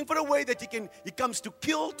 He's looking for a way that he comes to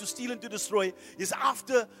kill, to steal, and to destroy. He's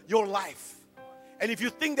after your life. And if you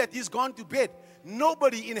think that he's gone to bed,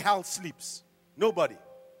 nobody in hell sleeps. Nobody.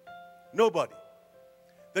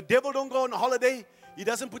 The devil don't go on a holiday. He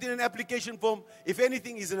doesn't put in an application form. If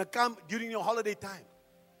anything, he's going to come during your holiday time.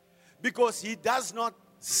 Because he does not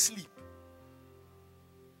sleep.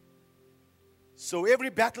 So every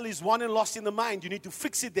battle is won and lost in the mind. You need to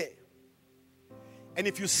fix it there. And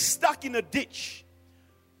if you're stuck in a ditch,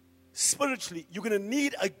 spiritually, you're going to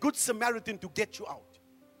need a good Samaritan to get you out.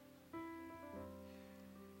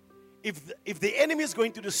 If the enemy is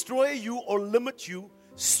going to destroy you or limit you,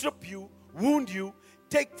 strip you, wound you,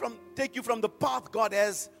 take you from the path God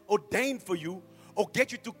has ordained for you, or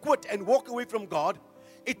get you to quit and walk away from God,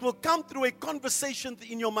 it will come through a conversation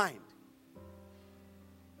in your mind.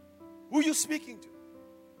 Who are you speaking to?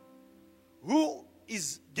 Who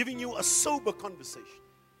is giving you a sober conversation?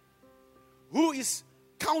 Who is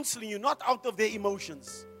counseling you, not out of their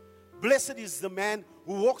emotions? Blessed is the man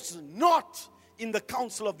who walks not in the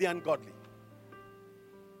counsel of the ungodly.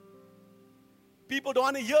 People don't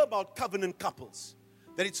want to hear about covenant couples,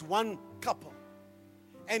 that it's one couple.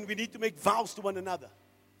 And we need to make vows to one another.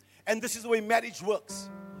 And this is the way marriage works.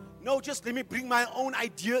 No, just let me bring my own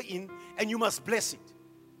idea in and you must bless it.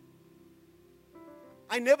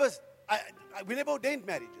 We never ordained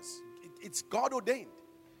marriages. It's God ordained.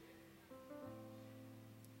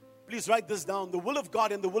 Please write this down. The will of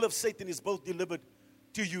God and the will of Satan is both delivered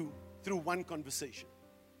to you through one conversation.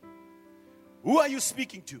 Who are you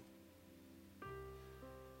speaking to?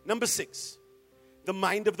 Number 6, the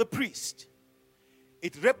mind of the priest.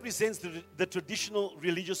 It represents the traditional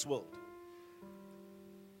religious world.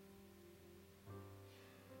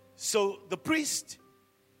 So the priest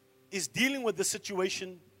is dealing with the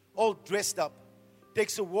situation, all dressed up,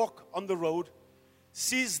 takes a walk on the road,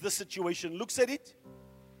 sees the situation, looks at it,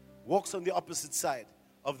 walks on the opposite side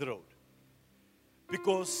of the road.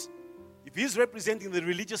 Because if he's representing the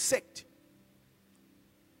religious sect,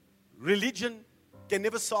 religion can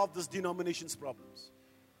never solve this denomination's problems.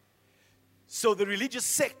 So the religious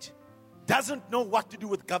sect doesn't know what to do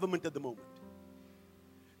with government at the moment.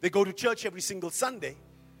 They go to church every single Sunday,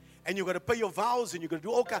 and you've got to pay your vows, and you've got to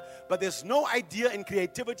do all kinds. But there's no idea and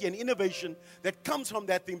creativity and innovation that comes from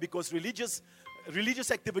that thing, because religious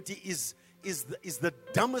activity is the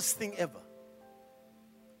dumbest thing ever.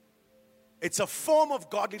 It's a form of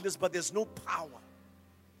godliness, but there's no power.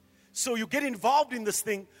 So you get involved in this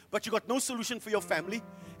thing, but you got no solution for your family.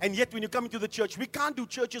 And yet when you come into the church, we can't do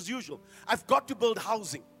church as usual. I've got to build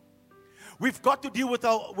housing. We've got to deal with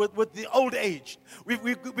the old age.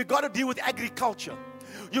 We've got to deal with agriculture.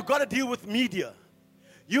 You've got to deal with media.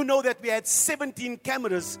 You know that we had 17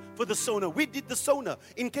 cameras for the sonar. We did the sonar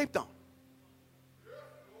in Cape Town.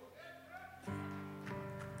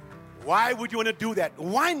 Why would you want to do that?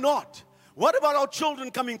 Why not? What about our children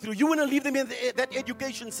coming through? You want to leave them in that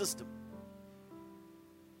education system.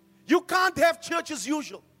 You can't have church as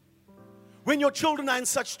usual when your children are in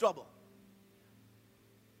such trouble.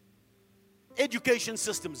 education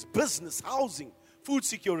systems, business, housing, food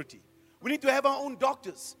security. We need to have our own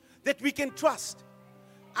doctors that we can trust.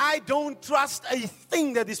 I don't trust a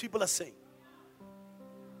thing that these people are saying.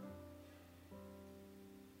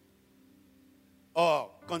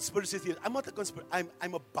 Oh, conspiracy theory. I'm not a conspiracy.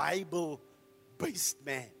 I'm a Bible-based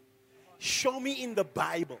man. Show me in the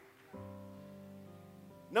Bible.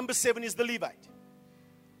 Number 7 is the Levite.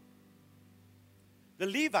 The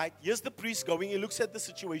Levite, here's the priest going. He looks at the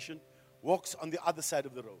situation, walks on the other side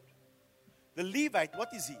of the road. The Levite,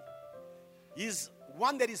 what is he? He's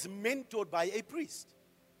one that is mentored by a priest.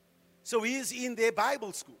 So he is in their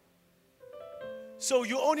Bible school. So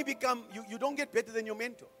you only become, you don't get better than your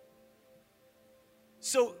mentor.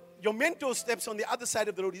 So your mentor steps on the other side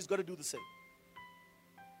of the road, he's got to do the same.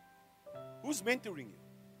 Who's mentoring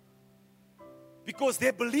you? Because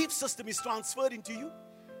their belief system is transferred into you.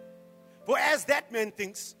 For as that man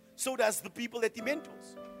thinks, so does the people that he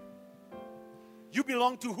mentors. You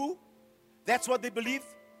belong to who? That's what they believe.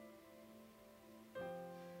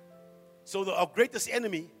 So our greatest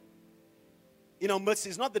enemy in our midst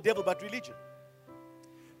is not the devil but religion.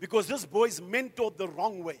 Because this boy is mentored the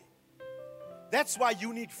wrong way. That's why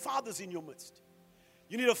you need fathers in your midst.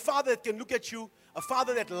 You need a father that can look at you, a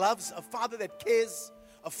father that loves, a father that cares,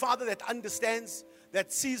 a father that understands,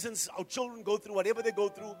 that seasons our children go through whatever they go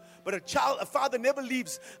through. But a father never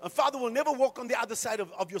leaves. A father will never walk on the other side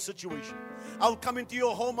of your situation. I'll come into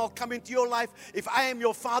your home. I'll come into your life. If I am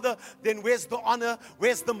your father, then where's the honor?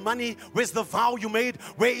 Where's the money? Where's the vow you made?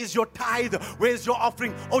 Where is your tithe? Where's your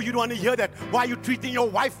offering? Oh, you don't want to hear that. Why are you treating your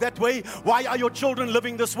wife that way? Why are your children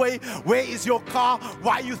living this way? Where is your car?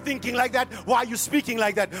 Why are you thinking like that? Why are you speaking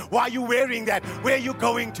like that? Why are you wearing that? Where are you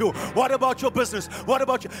going to? What about your business? What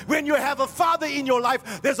about you? When you have a father in your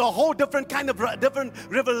life, there's a whole different kind of different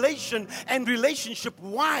revelation and relationship.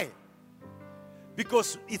 Why?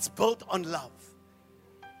 Because it's built on love.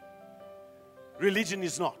 Religion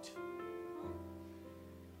is not.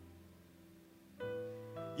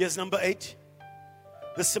 Here's number 8.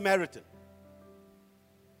 The Samaritan.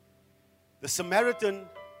 The Samaritan,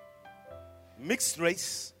 mixed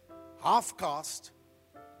race, half caste.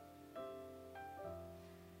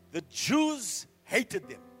 The Jews hated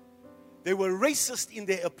them. They were racist in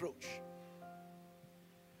their approach.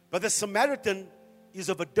 But the Samaritan is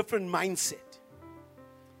of a different mindset.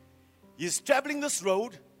 He's traveling this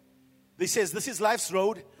road. He says, this is life's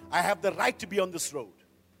road. I have the right to be on this road.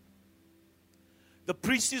 The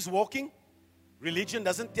priest is walking. Religion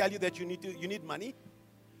doesn't tell you that you need money.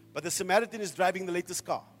 But the Samaritan is driving the latest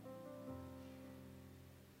car.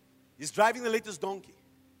 He's driving the latest donkey.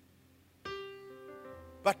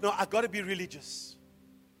 But no, I've got to be religious.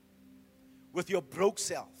 With your broke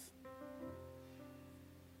self.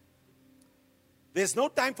 There's no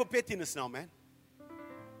time for pettiness now, man.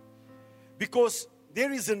 Because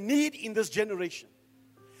there is a need in this generation.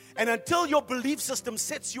 And until your belief system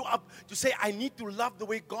sets you up to say, I need to love the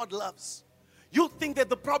way God loves, you'll think that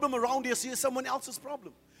the problem around you is someone else's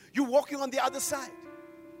problem. You're walking on the other side.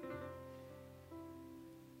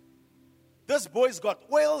 This boy's got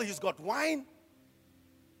oil, he's got wine.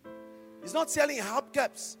 He's not selling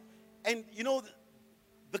hubcaps. And you know,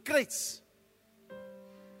 the crates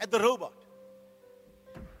at the robot.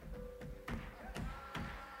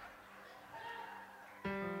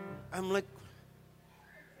 I'm like,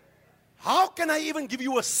 how can I even give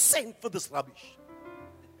you a cent for this rubbish?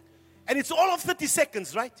 And it's all of 30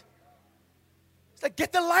 seconds, right? It's like,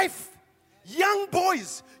 get a life. Young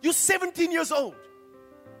boys, you're 17 years old.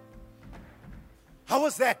 How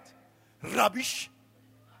was that? Rubbish.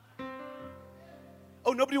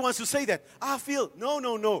 Oh, nobody wants to say that. I feel,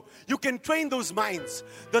 no. You can train those minds.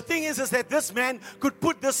 The thing is that this man could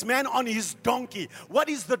put this man on his donkey. What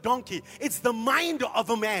is the donkey? It's the mind of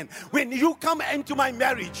a man. When you come into my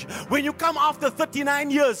marriage, when you come after 39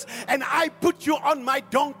 years and I put you on my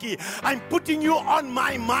donkey, I'm putting you on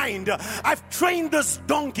my mind. I've trained this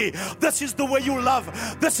donkey. This is the way you love.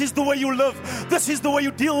 This is the way you live. This is the way you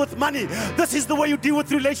deal with money. This is the way you deal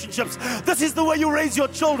with relationships. This is the way you raise your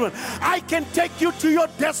children. I can take you to your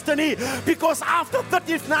destiny because after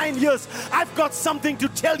 39 years I've got something to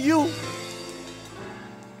tell you.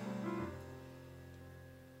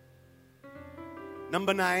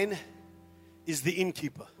 Number 9 is the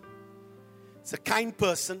innkeeper. It's a kind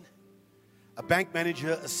person, a bank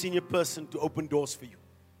manager, a senior person to open doors for you.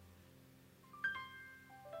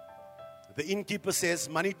 The innkeeper says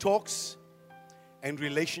money talks and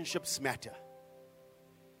relationships matter.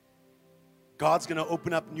 God's going to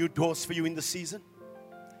open up new doors for you in the season.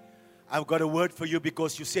 I've got a word for you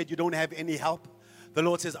because you said you don't have any help. The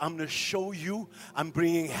Lord says, I'm going to show you. I'm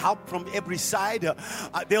bringing help from every side.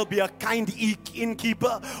 There'll be a kind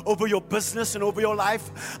innkeeper over your business and over your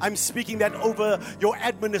life. I'm speaking that over your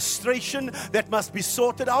administration that must be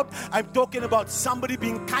sorted out. I'm talking about somebody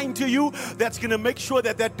being kind to you that's going to make sure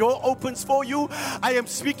that that door opens for you. I am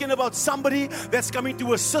speaking about somebody that's coming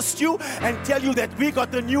to assist you and tell you that we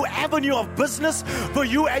got the new avenue of business for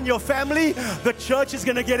you and your family. The church is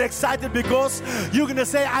going to get excited because you're going to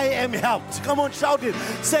say, I am helped. Come on, shout it.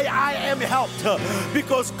 Say, I am helped.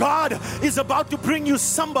 Because God is about to bring you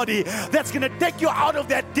somebody that's going to take you out of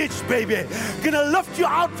that ditch, baby. Going to lift you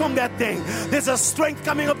out from that thing. There's a strength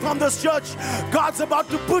coming upon this church. God's about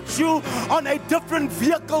to put you on a different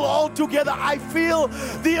vehicle altogether. I feel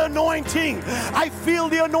the anointing. I feel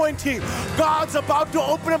the anointing. God's about to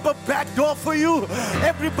open up a back door for you.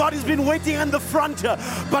 Everybody's been waiting in the front,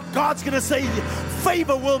 but God's going to say,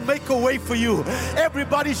 favor will make a way for you.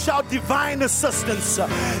 Everybody shout divine assistance.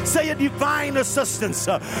 Say a divine assistance.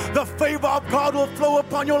 The favor of God will flow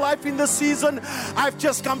upon your life in this season. I've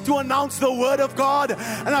just come to announce the word of God,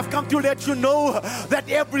 and I've come to let you know that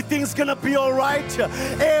everything's going to be all right.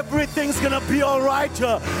 Everything's going to be all right.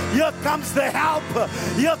 Here comes the help.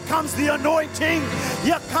 Here comes the anointing.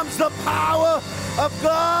 Here comes the power of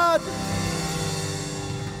God.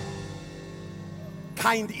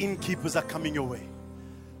 Kind innkeepers are coming your way.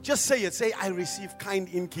 Just say it. Say, I receive kind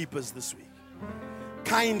innkeepers this week.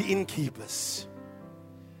 Kind innkeepers.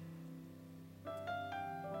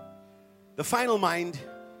 The final mind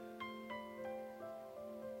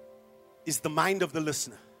is the mind of the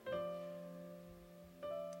listener.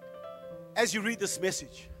 As you read this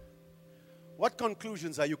message, what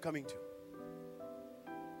conclusions are you coming to?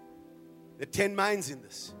 There are 10 minds in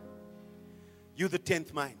this. You're the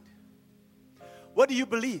 10th mind. What do you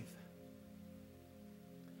believe?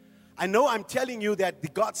 I know I'm telling you that the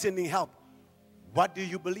God sending help. What do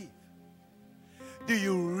you believe? Do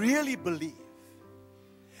you really believe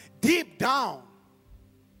deep down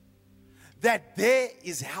that there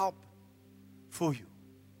is help for you?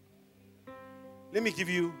 Let me give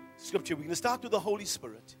you scripture. We're going to start with the Holy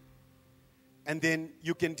Spirit, and then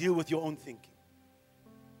you can deal with your own thinking.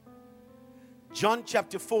 John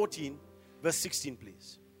chapter 14, verse 16,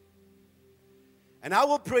 please. And I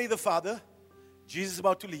will pray the Father, Jesus is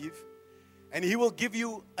about to leave, and He will give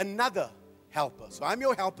you another helper. So I'm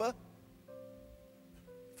your helper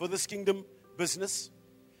for this kingdom business,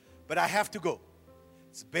 but I have to go.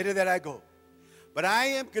 It's better that I go. But I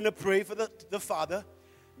am going to pray for the Father,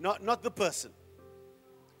 not the person.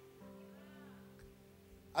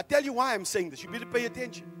 I'll tell you why I'm saying this. You better pay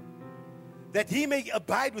attention. That He may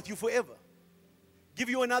abide with you forever. Give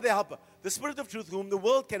you another helper. The Spirit of truth, whom the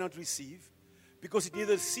world cannot receive, because it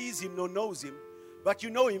neither sees Him nor knows Him, but you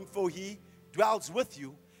know Him, for He dwells with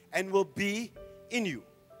you and will be in you.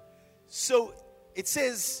 So it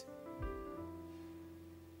says,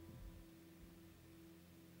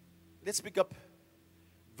 let's pick up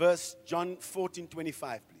verse John 14:25,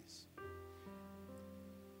 please.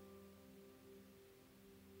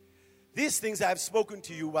 These things I have spoken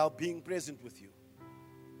to you while being present with you.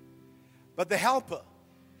 But the Helper,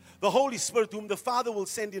 the Holy Spirit, whom the Father will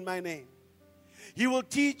send in my name, He will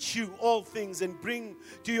teach you all things and bring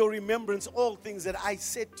to your remembrance all things that I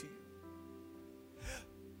said to you.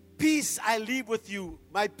 Peace I leave with you,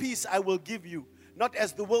 my peace I will give you. Not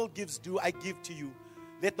as the world gives do I give to you.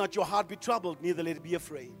 Let not your heart be troubled, neither let it be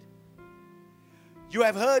afraid. You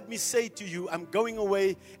have heard me say to you, I'm going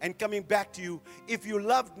away and coming back to you. If you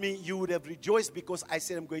loved me, you would have rejoiced because I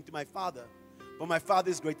said I'm going to my Father. For my Father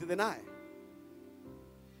is greater than I.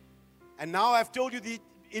 And now I've told you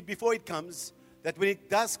it before it comes, that when it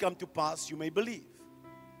does come to pass, you may believe.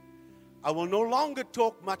 I will no longer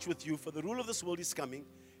talk much with you, for the ruler of this world is coming,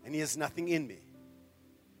 and he has nothing in me.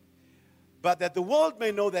 But that the world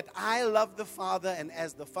may know that I love the Father, and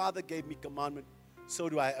as the Father gave me commandment, so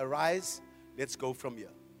do I. Arise, let's go from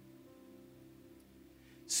here.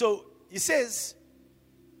 So he says,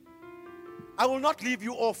 I will not leave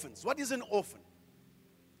you orphans. What is an orphan?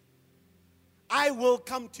 I will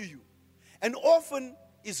come to you. An orphan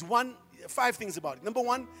is 5 things about it. Number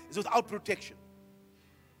 1 is without protection.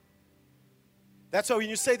 That's why when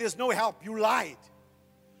you say there's no help, you lied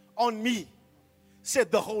on me,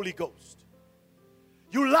 said the Holy Ghost.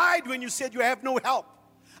 You lied when you said you have no help.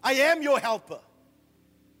 I am your helper.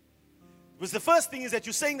 Because the first thing is that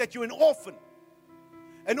you're saying that you're an orphan.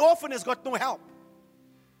 An orphan has got no help.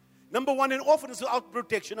 Number 1, an orphan is without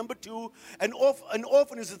protection. Number 2, an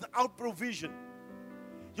orphan is without provision.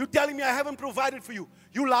 You're telling me I haven't provided for you.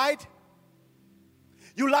 You lied.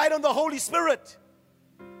 You lied on the Holy Spirit.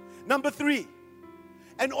 Number 3,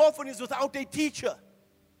 An orphan is without a teacher.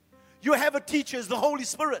 You have a teacher, is the Holy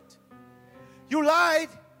Spirit. You lied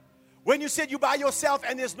when you said you're by yourself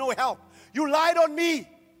and there's no help. You lied on me.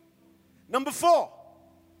 Number 4,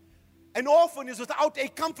 an orphan is without a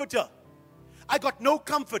comforter. I got no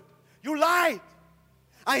comfort. You lied.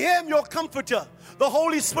 I am your comforter. The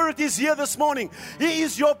Holy Spirit is here this morning. He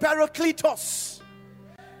is your Parakletos.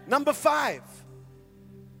 Number 5,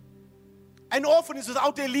 an orphan is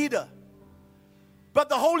without a leader. But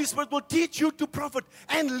the Holy Spirit will teach you to profit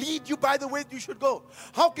and lead you by the way you should go.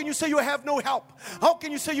 How can you say you have no help? How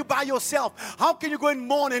can you say you're by yourself? How can you go and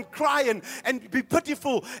mourn and cry and be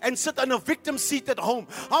pitiful and sit on a victim seat at home?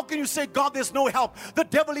 How can you say, God, there's no help? The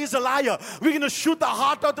devil is a liar. We're going to shoot the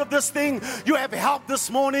heart out of this thing. You have help this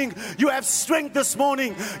morning. You have strength this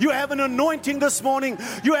morning. You have an anointing this morning.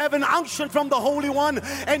 You have an unction from the Holy One.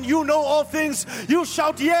 And you know all things. You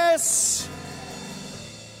shout, yes.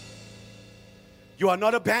 You are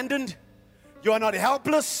not abandoned. You are not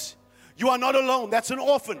helpless. You are not alone. That's an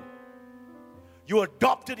orphan. You are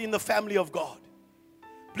adopted in the family of God.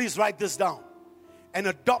 Please write this down. An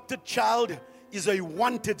adopted child is a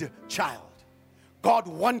wanted child. God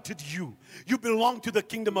wanted you. You belong to the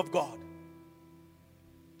kingdom of God.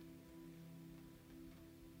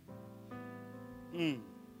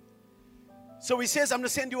 So he says, I'm going to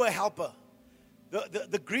send you a helper.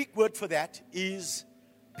 The Greek word for that is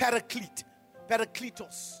paraclete.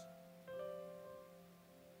 Parakletos.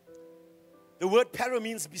 The word para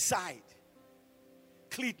means beside.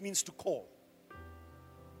 Clete means to call.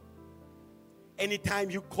 Anytime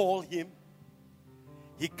you call him,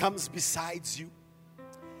 he comes beside you.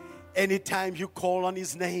 Anytime you call on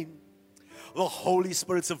his name, the Holy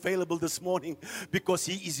Spirit's available this morning because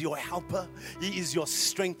he is your helper. He is your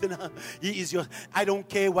strengthener. He is your, I don't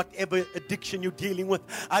care whatever addiction you're dealing with.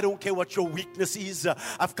 I don't care what your weakness is.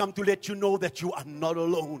 I've come to let you know that you are not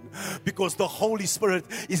alone because the Holy Spirit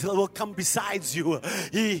will come besides you.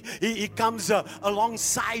 He comes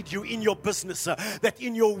alongside you in your business, that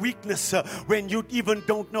in your weakness, when you even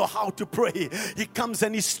don't know how to pray, he comes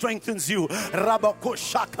and he strengthens you.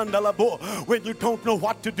 When you don't know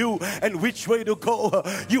what to do and which way to go,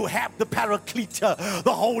 you have the Paraclete,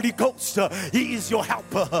 the Holy Ghost. He is your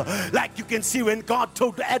helper. Like you can see when God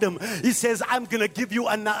told Adam, he says, I'm going to give you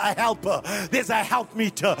a helper. There's a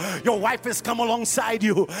helpmeet. Your wife has come alongside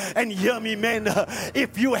you. And hear me, men,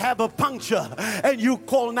 if you have a puncture and you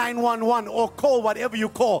call 911 or call whatever you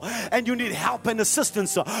call and you need help and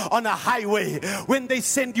assistance on a highway, when they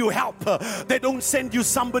send you help, they don't send you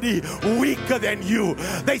somebody weaker than you.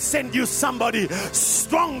 They send you somebody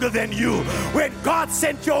stronger than you. When God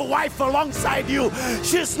sent your wife alongside you,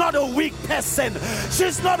 she's not a weak person.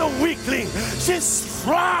 She's not a weakling. She's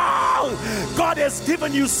strong. God has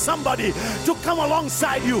given you somebody to come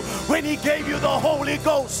alongside you. When he gave you the Holy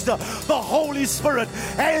Ghost, the Holy Spirit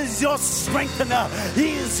is your strengthener.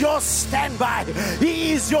 He is your standby.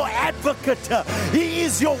 He is your advocate. He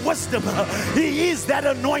is your wisdom. He is that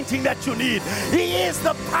anointing that you need. He is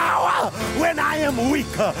the power when I am weak.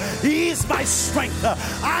 He is my strength.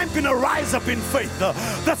 I'm going to rise up in faith.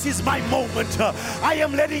 This is my moment. I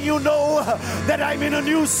am letting you know that I'm in a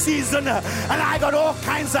new season and I got all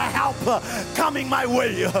kinds of help coming my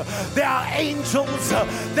way. There are angels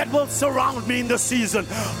that will surround me in the season.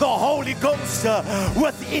 The Holy Ghost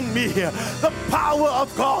within me. The power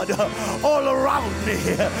of God all around me.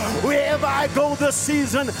 Wherever I go this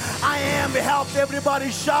season, I am helped.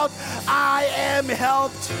 Everybody shout, I am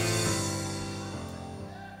helped.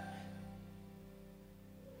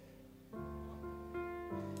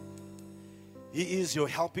 He is your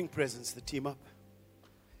helping presence. The team up.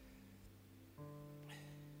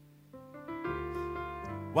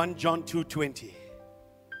 1 John 2:20.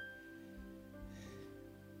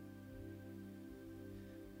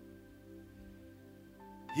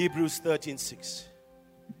 Hebrews 13:6.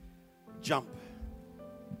 Jump.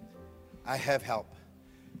 I have help.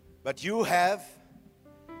 But you have,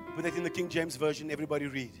 put that in the King James Version, everybody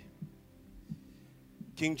read.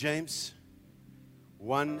 King James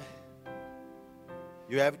 1.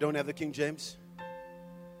 You don't have the King James?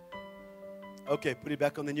 Okay, put it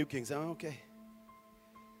back on the New Kings. Oh, okay.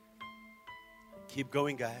 Keep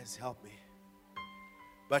going, guys. Help me.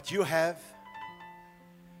 But you have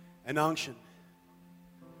an unction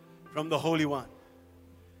from the Holy One.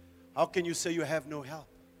 How can you say you have no help?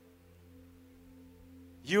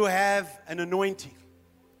 You have an anointing.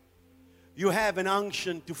 You have an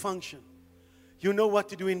unction to function. You know what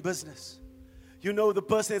to do in business. You know the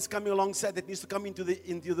person that's coming alongside that needs to come into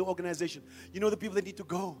the organization. You know the people that need to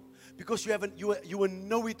go. Because you will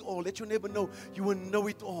know it all. Let your neighbor know you will know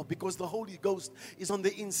it all. Because the Holy Ghost is on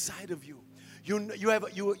the inside of you.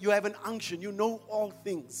 You have an unction. You know all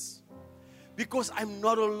things. Because I'm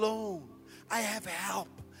not alone. I have help.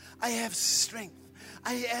 I have strength.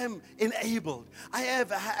 I am enabled. I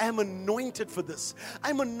am anointed for this.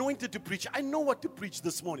 I'm anointed to preach. I know what to preach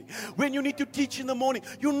this morning. When you need to teach in the morning,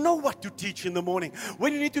 you know what to teach in the morning.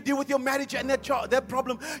 When you need to deal with your marriage and that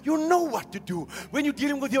problem, you know what to do. When you're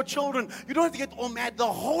dealing with your children, you don't have to get all mad. The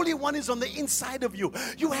Holy One is on the inside of you.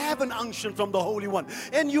 You have an unction from the Holy One.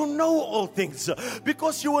 And you know all things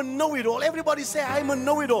because you will know it all. Everybody say, I'm a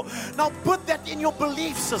know-it-all. Now put that in your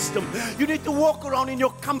belief system. You need to walk around in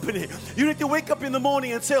your company. You need to wake up in the morning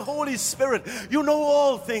and say, Holy Spirit, you know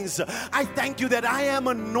all things. I thank you that I am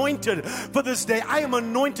anointed for this day. I am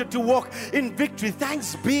anointed to walk in victory.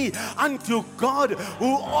 Thanks be unto God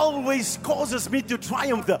who always causes me to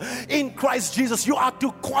triumph in Christ Jesus. You are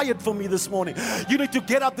too quiet for me this morning. You need to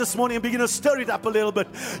get up this morning and begin to stir it up a little bit.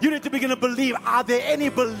 You need to begin to believe. Are there any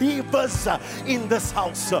believers in this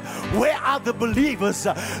house? Where are the believers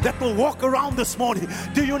that will walk around this morning?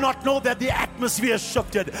 Do you not know that the atmosphere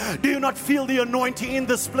shifted? Do you not feel the anointing in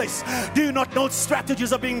this place? Do you not know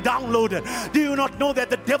strategies are being downloaded? Do you not know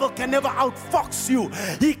that the devil can never outfox you?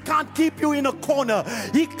 He can't keep you in a corner.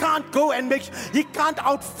 He can't go and he can't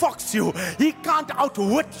outfox you. He can't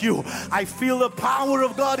outwit you. I feel the power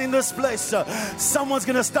of God in this place. Someone's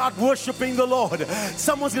going to start worshiping the Lord.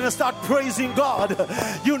 Someone's going to start praising God.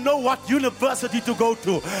 You know what university to go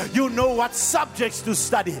to. You know what subjects to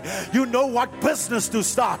study. You know what business to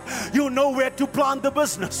start. You know where to plant the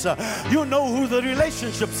business. You know who the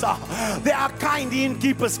relationships are. There are kind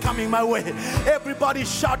innkeepers coming my way. Everybody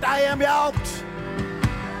shout, I am helped.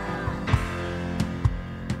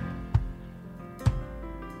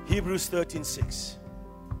 Hebrews 13:6.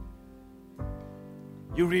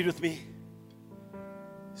 You read with me.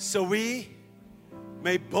 So we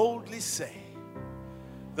may boldly say,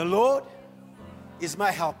 the Lord is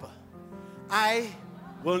my helper. I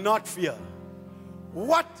will not fear.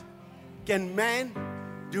 What can man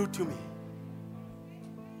do to me?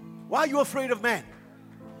 Why are you afraid of man?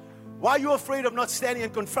 Why are you afraid of not standing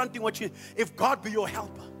and confronting what you... If God be your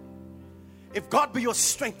helper, if God be your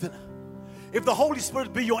strengthener, if the Holy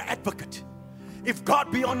Spirit be your advocate, if God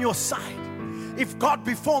be on your side, if God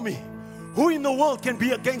be for me, who in the world can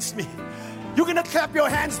be against me? You're going to clap your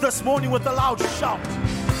hands this morning with a loud shout.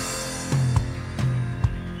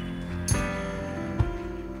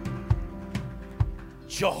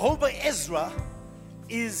 Jehovah Ezra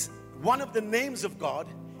is one of the names of God.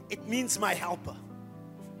 It means my helper.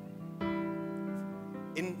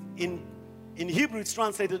 In Hebrew, it's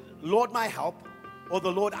translated Lord my help, or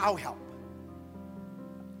the Lord our help.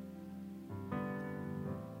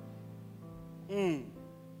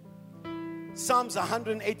 Psalms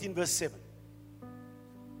 118 verse 7.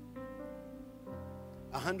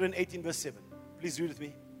 118 verse 7. Please read with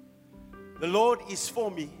me. The Lord is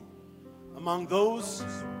for me among those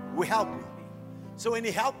who help me. So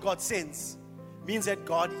any help God sends means that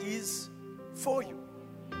God is for you.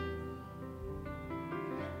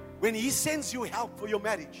 When He sends you help for your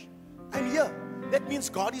marriage, I'm here. That means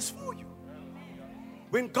God is for you.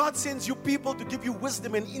 When God sends you people to give you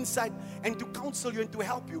wisdom and insight and to counsel you and to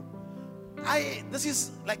help you, this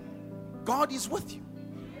is like God is with you.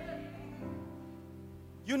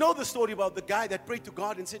 You know the story about the guy that prayed to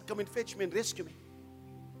God and said, come and fetch me and rescue me.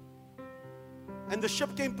 And the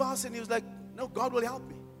ship came past and he was like, no, God will help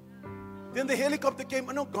me. Then the helicopter came,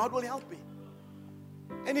 no, God will help me.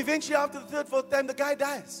 And eventually after the third, fourth time, the guy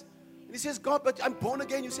dies. And he says, God, but I'm born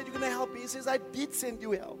again. You said you're going to help me. He says, I did send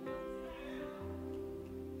you help.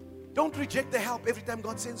 Don't reject the help every time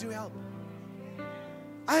God sends you help.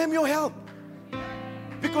 I am your help.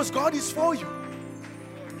 Because God is for you.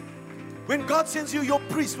 When God sends you your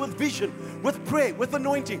priest with vision, with prayer, with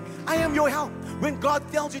anointing, I am your help. When God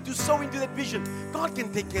tells you to sow into that vision, God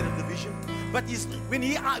can take care of the vision. But when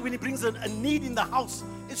He brings a need in the house,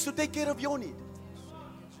 it's to take care of your need.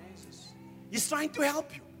 He's trying to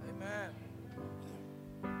help you. Amen.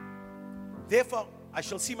 Therefore, I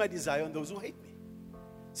shall see my desire on those who hate me.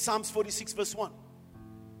 Psalms 46 verse 1.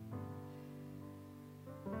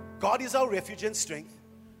 God is our refuge and strength,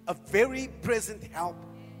 a very present help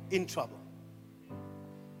in trouble.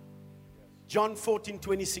 John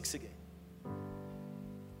 14:26 again.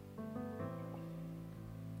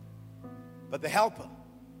 But the helper,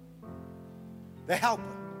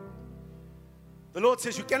 the Lord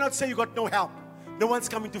says, you cannot say you got no help. No one's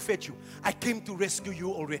coming to fetch you. I came to rescue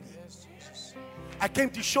you already. I came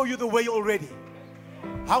to show you the way already.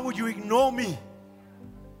 How would you ignore me?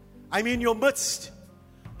 I'm in your midst.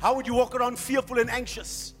 How would you walk around fearful and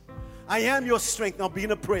anxious? I am your strength. Now begin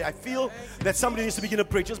to pray. I feel that somebody needs to begin to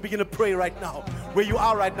pray. Just begin to pray right now, where you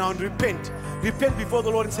are right now, and repent. Repent before the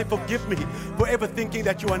Lord and say, forgive me for ever thinking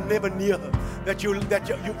that you are never near, that you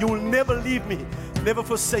will never leave me, never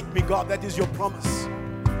forsake me, God. That is your promise.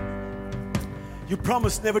 You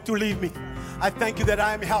promised never to leave me. I thank you that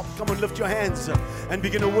I am helped. Come on, lift your hands and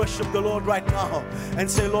begin to worship the Lord right now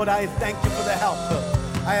and say, Lord, I thank you for the help.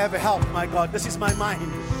 I have help, my God. This is my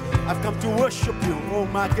mind. I've come to worship you. Oh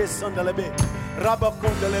my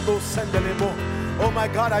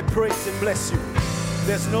God, I praise and bless you.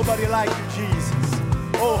 There's nobody like you, Jesus.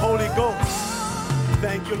 Oh, Holy Ghost.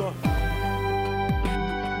 Thank you, Lord.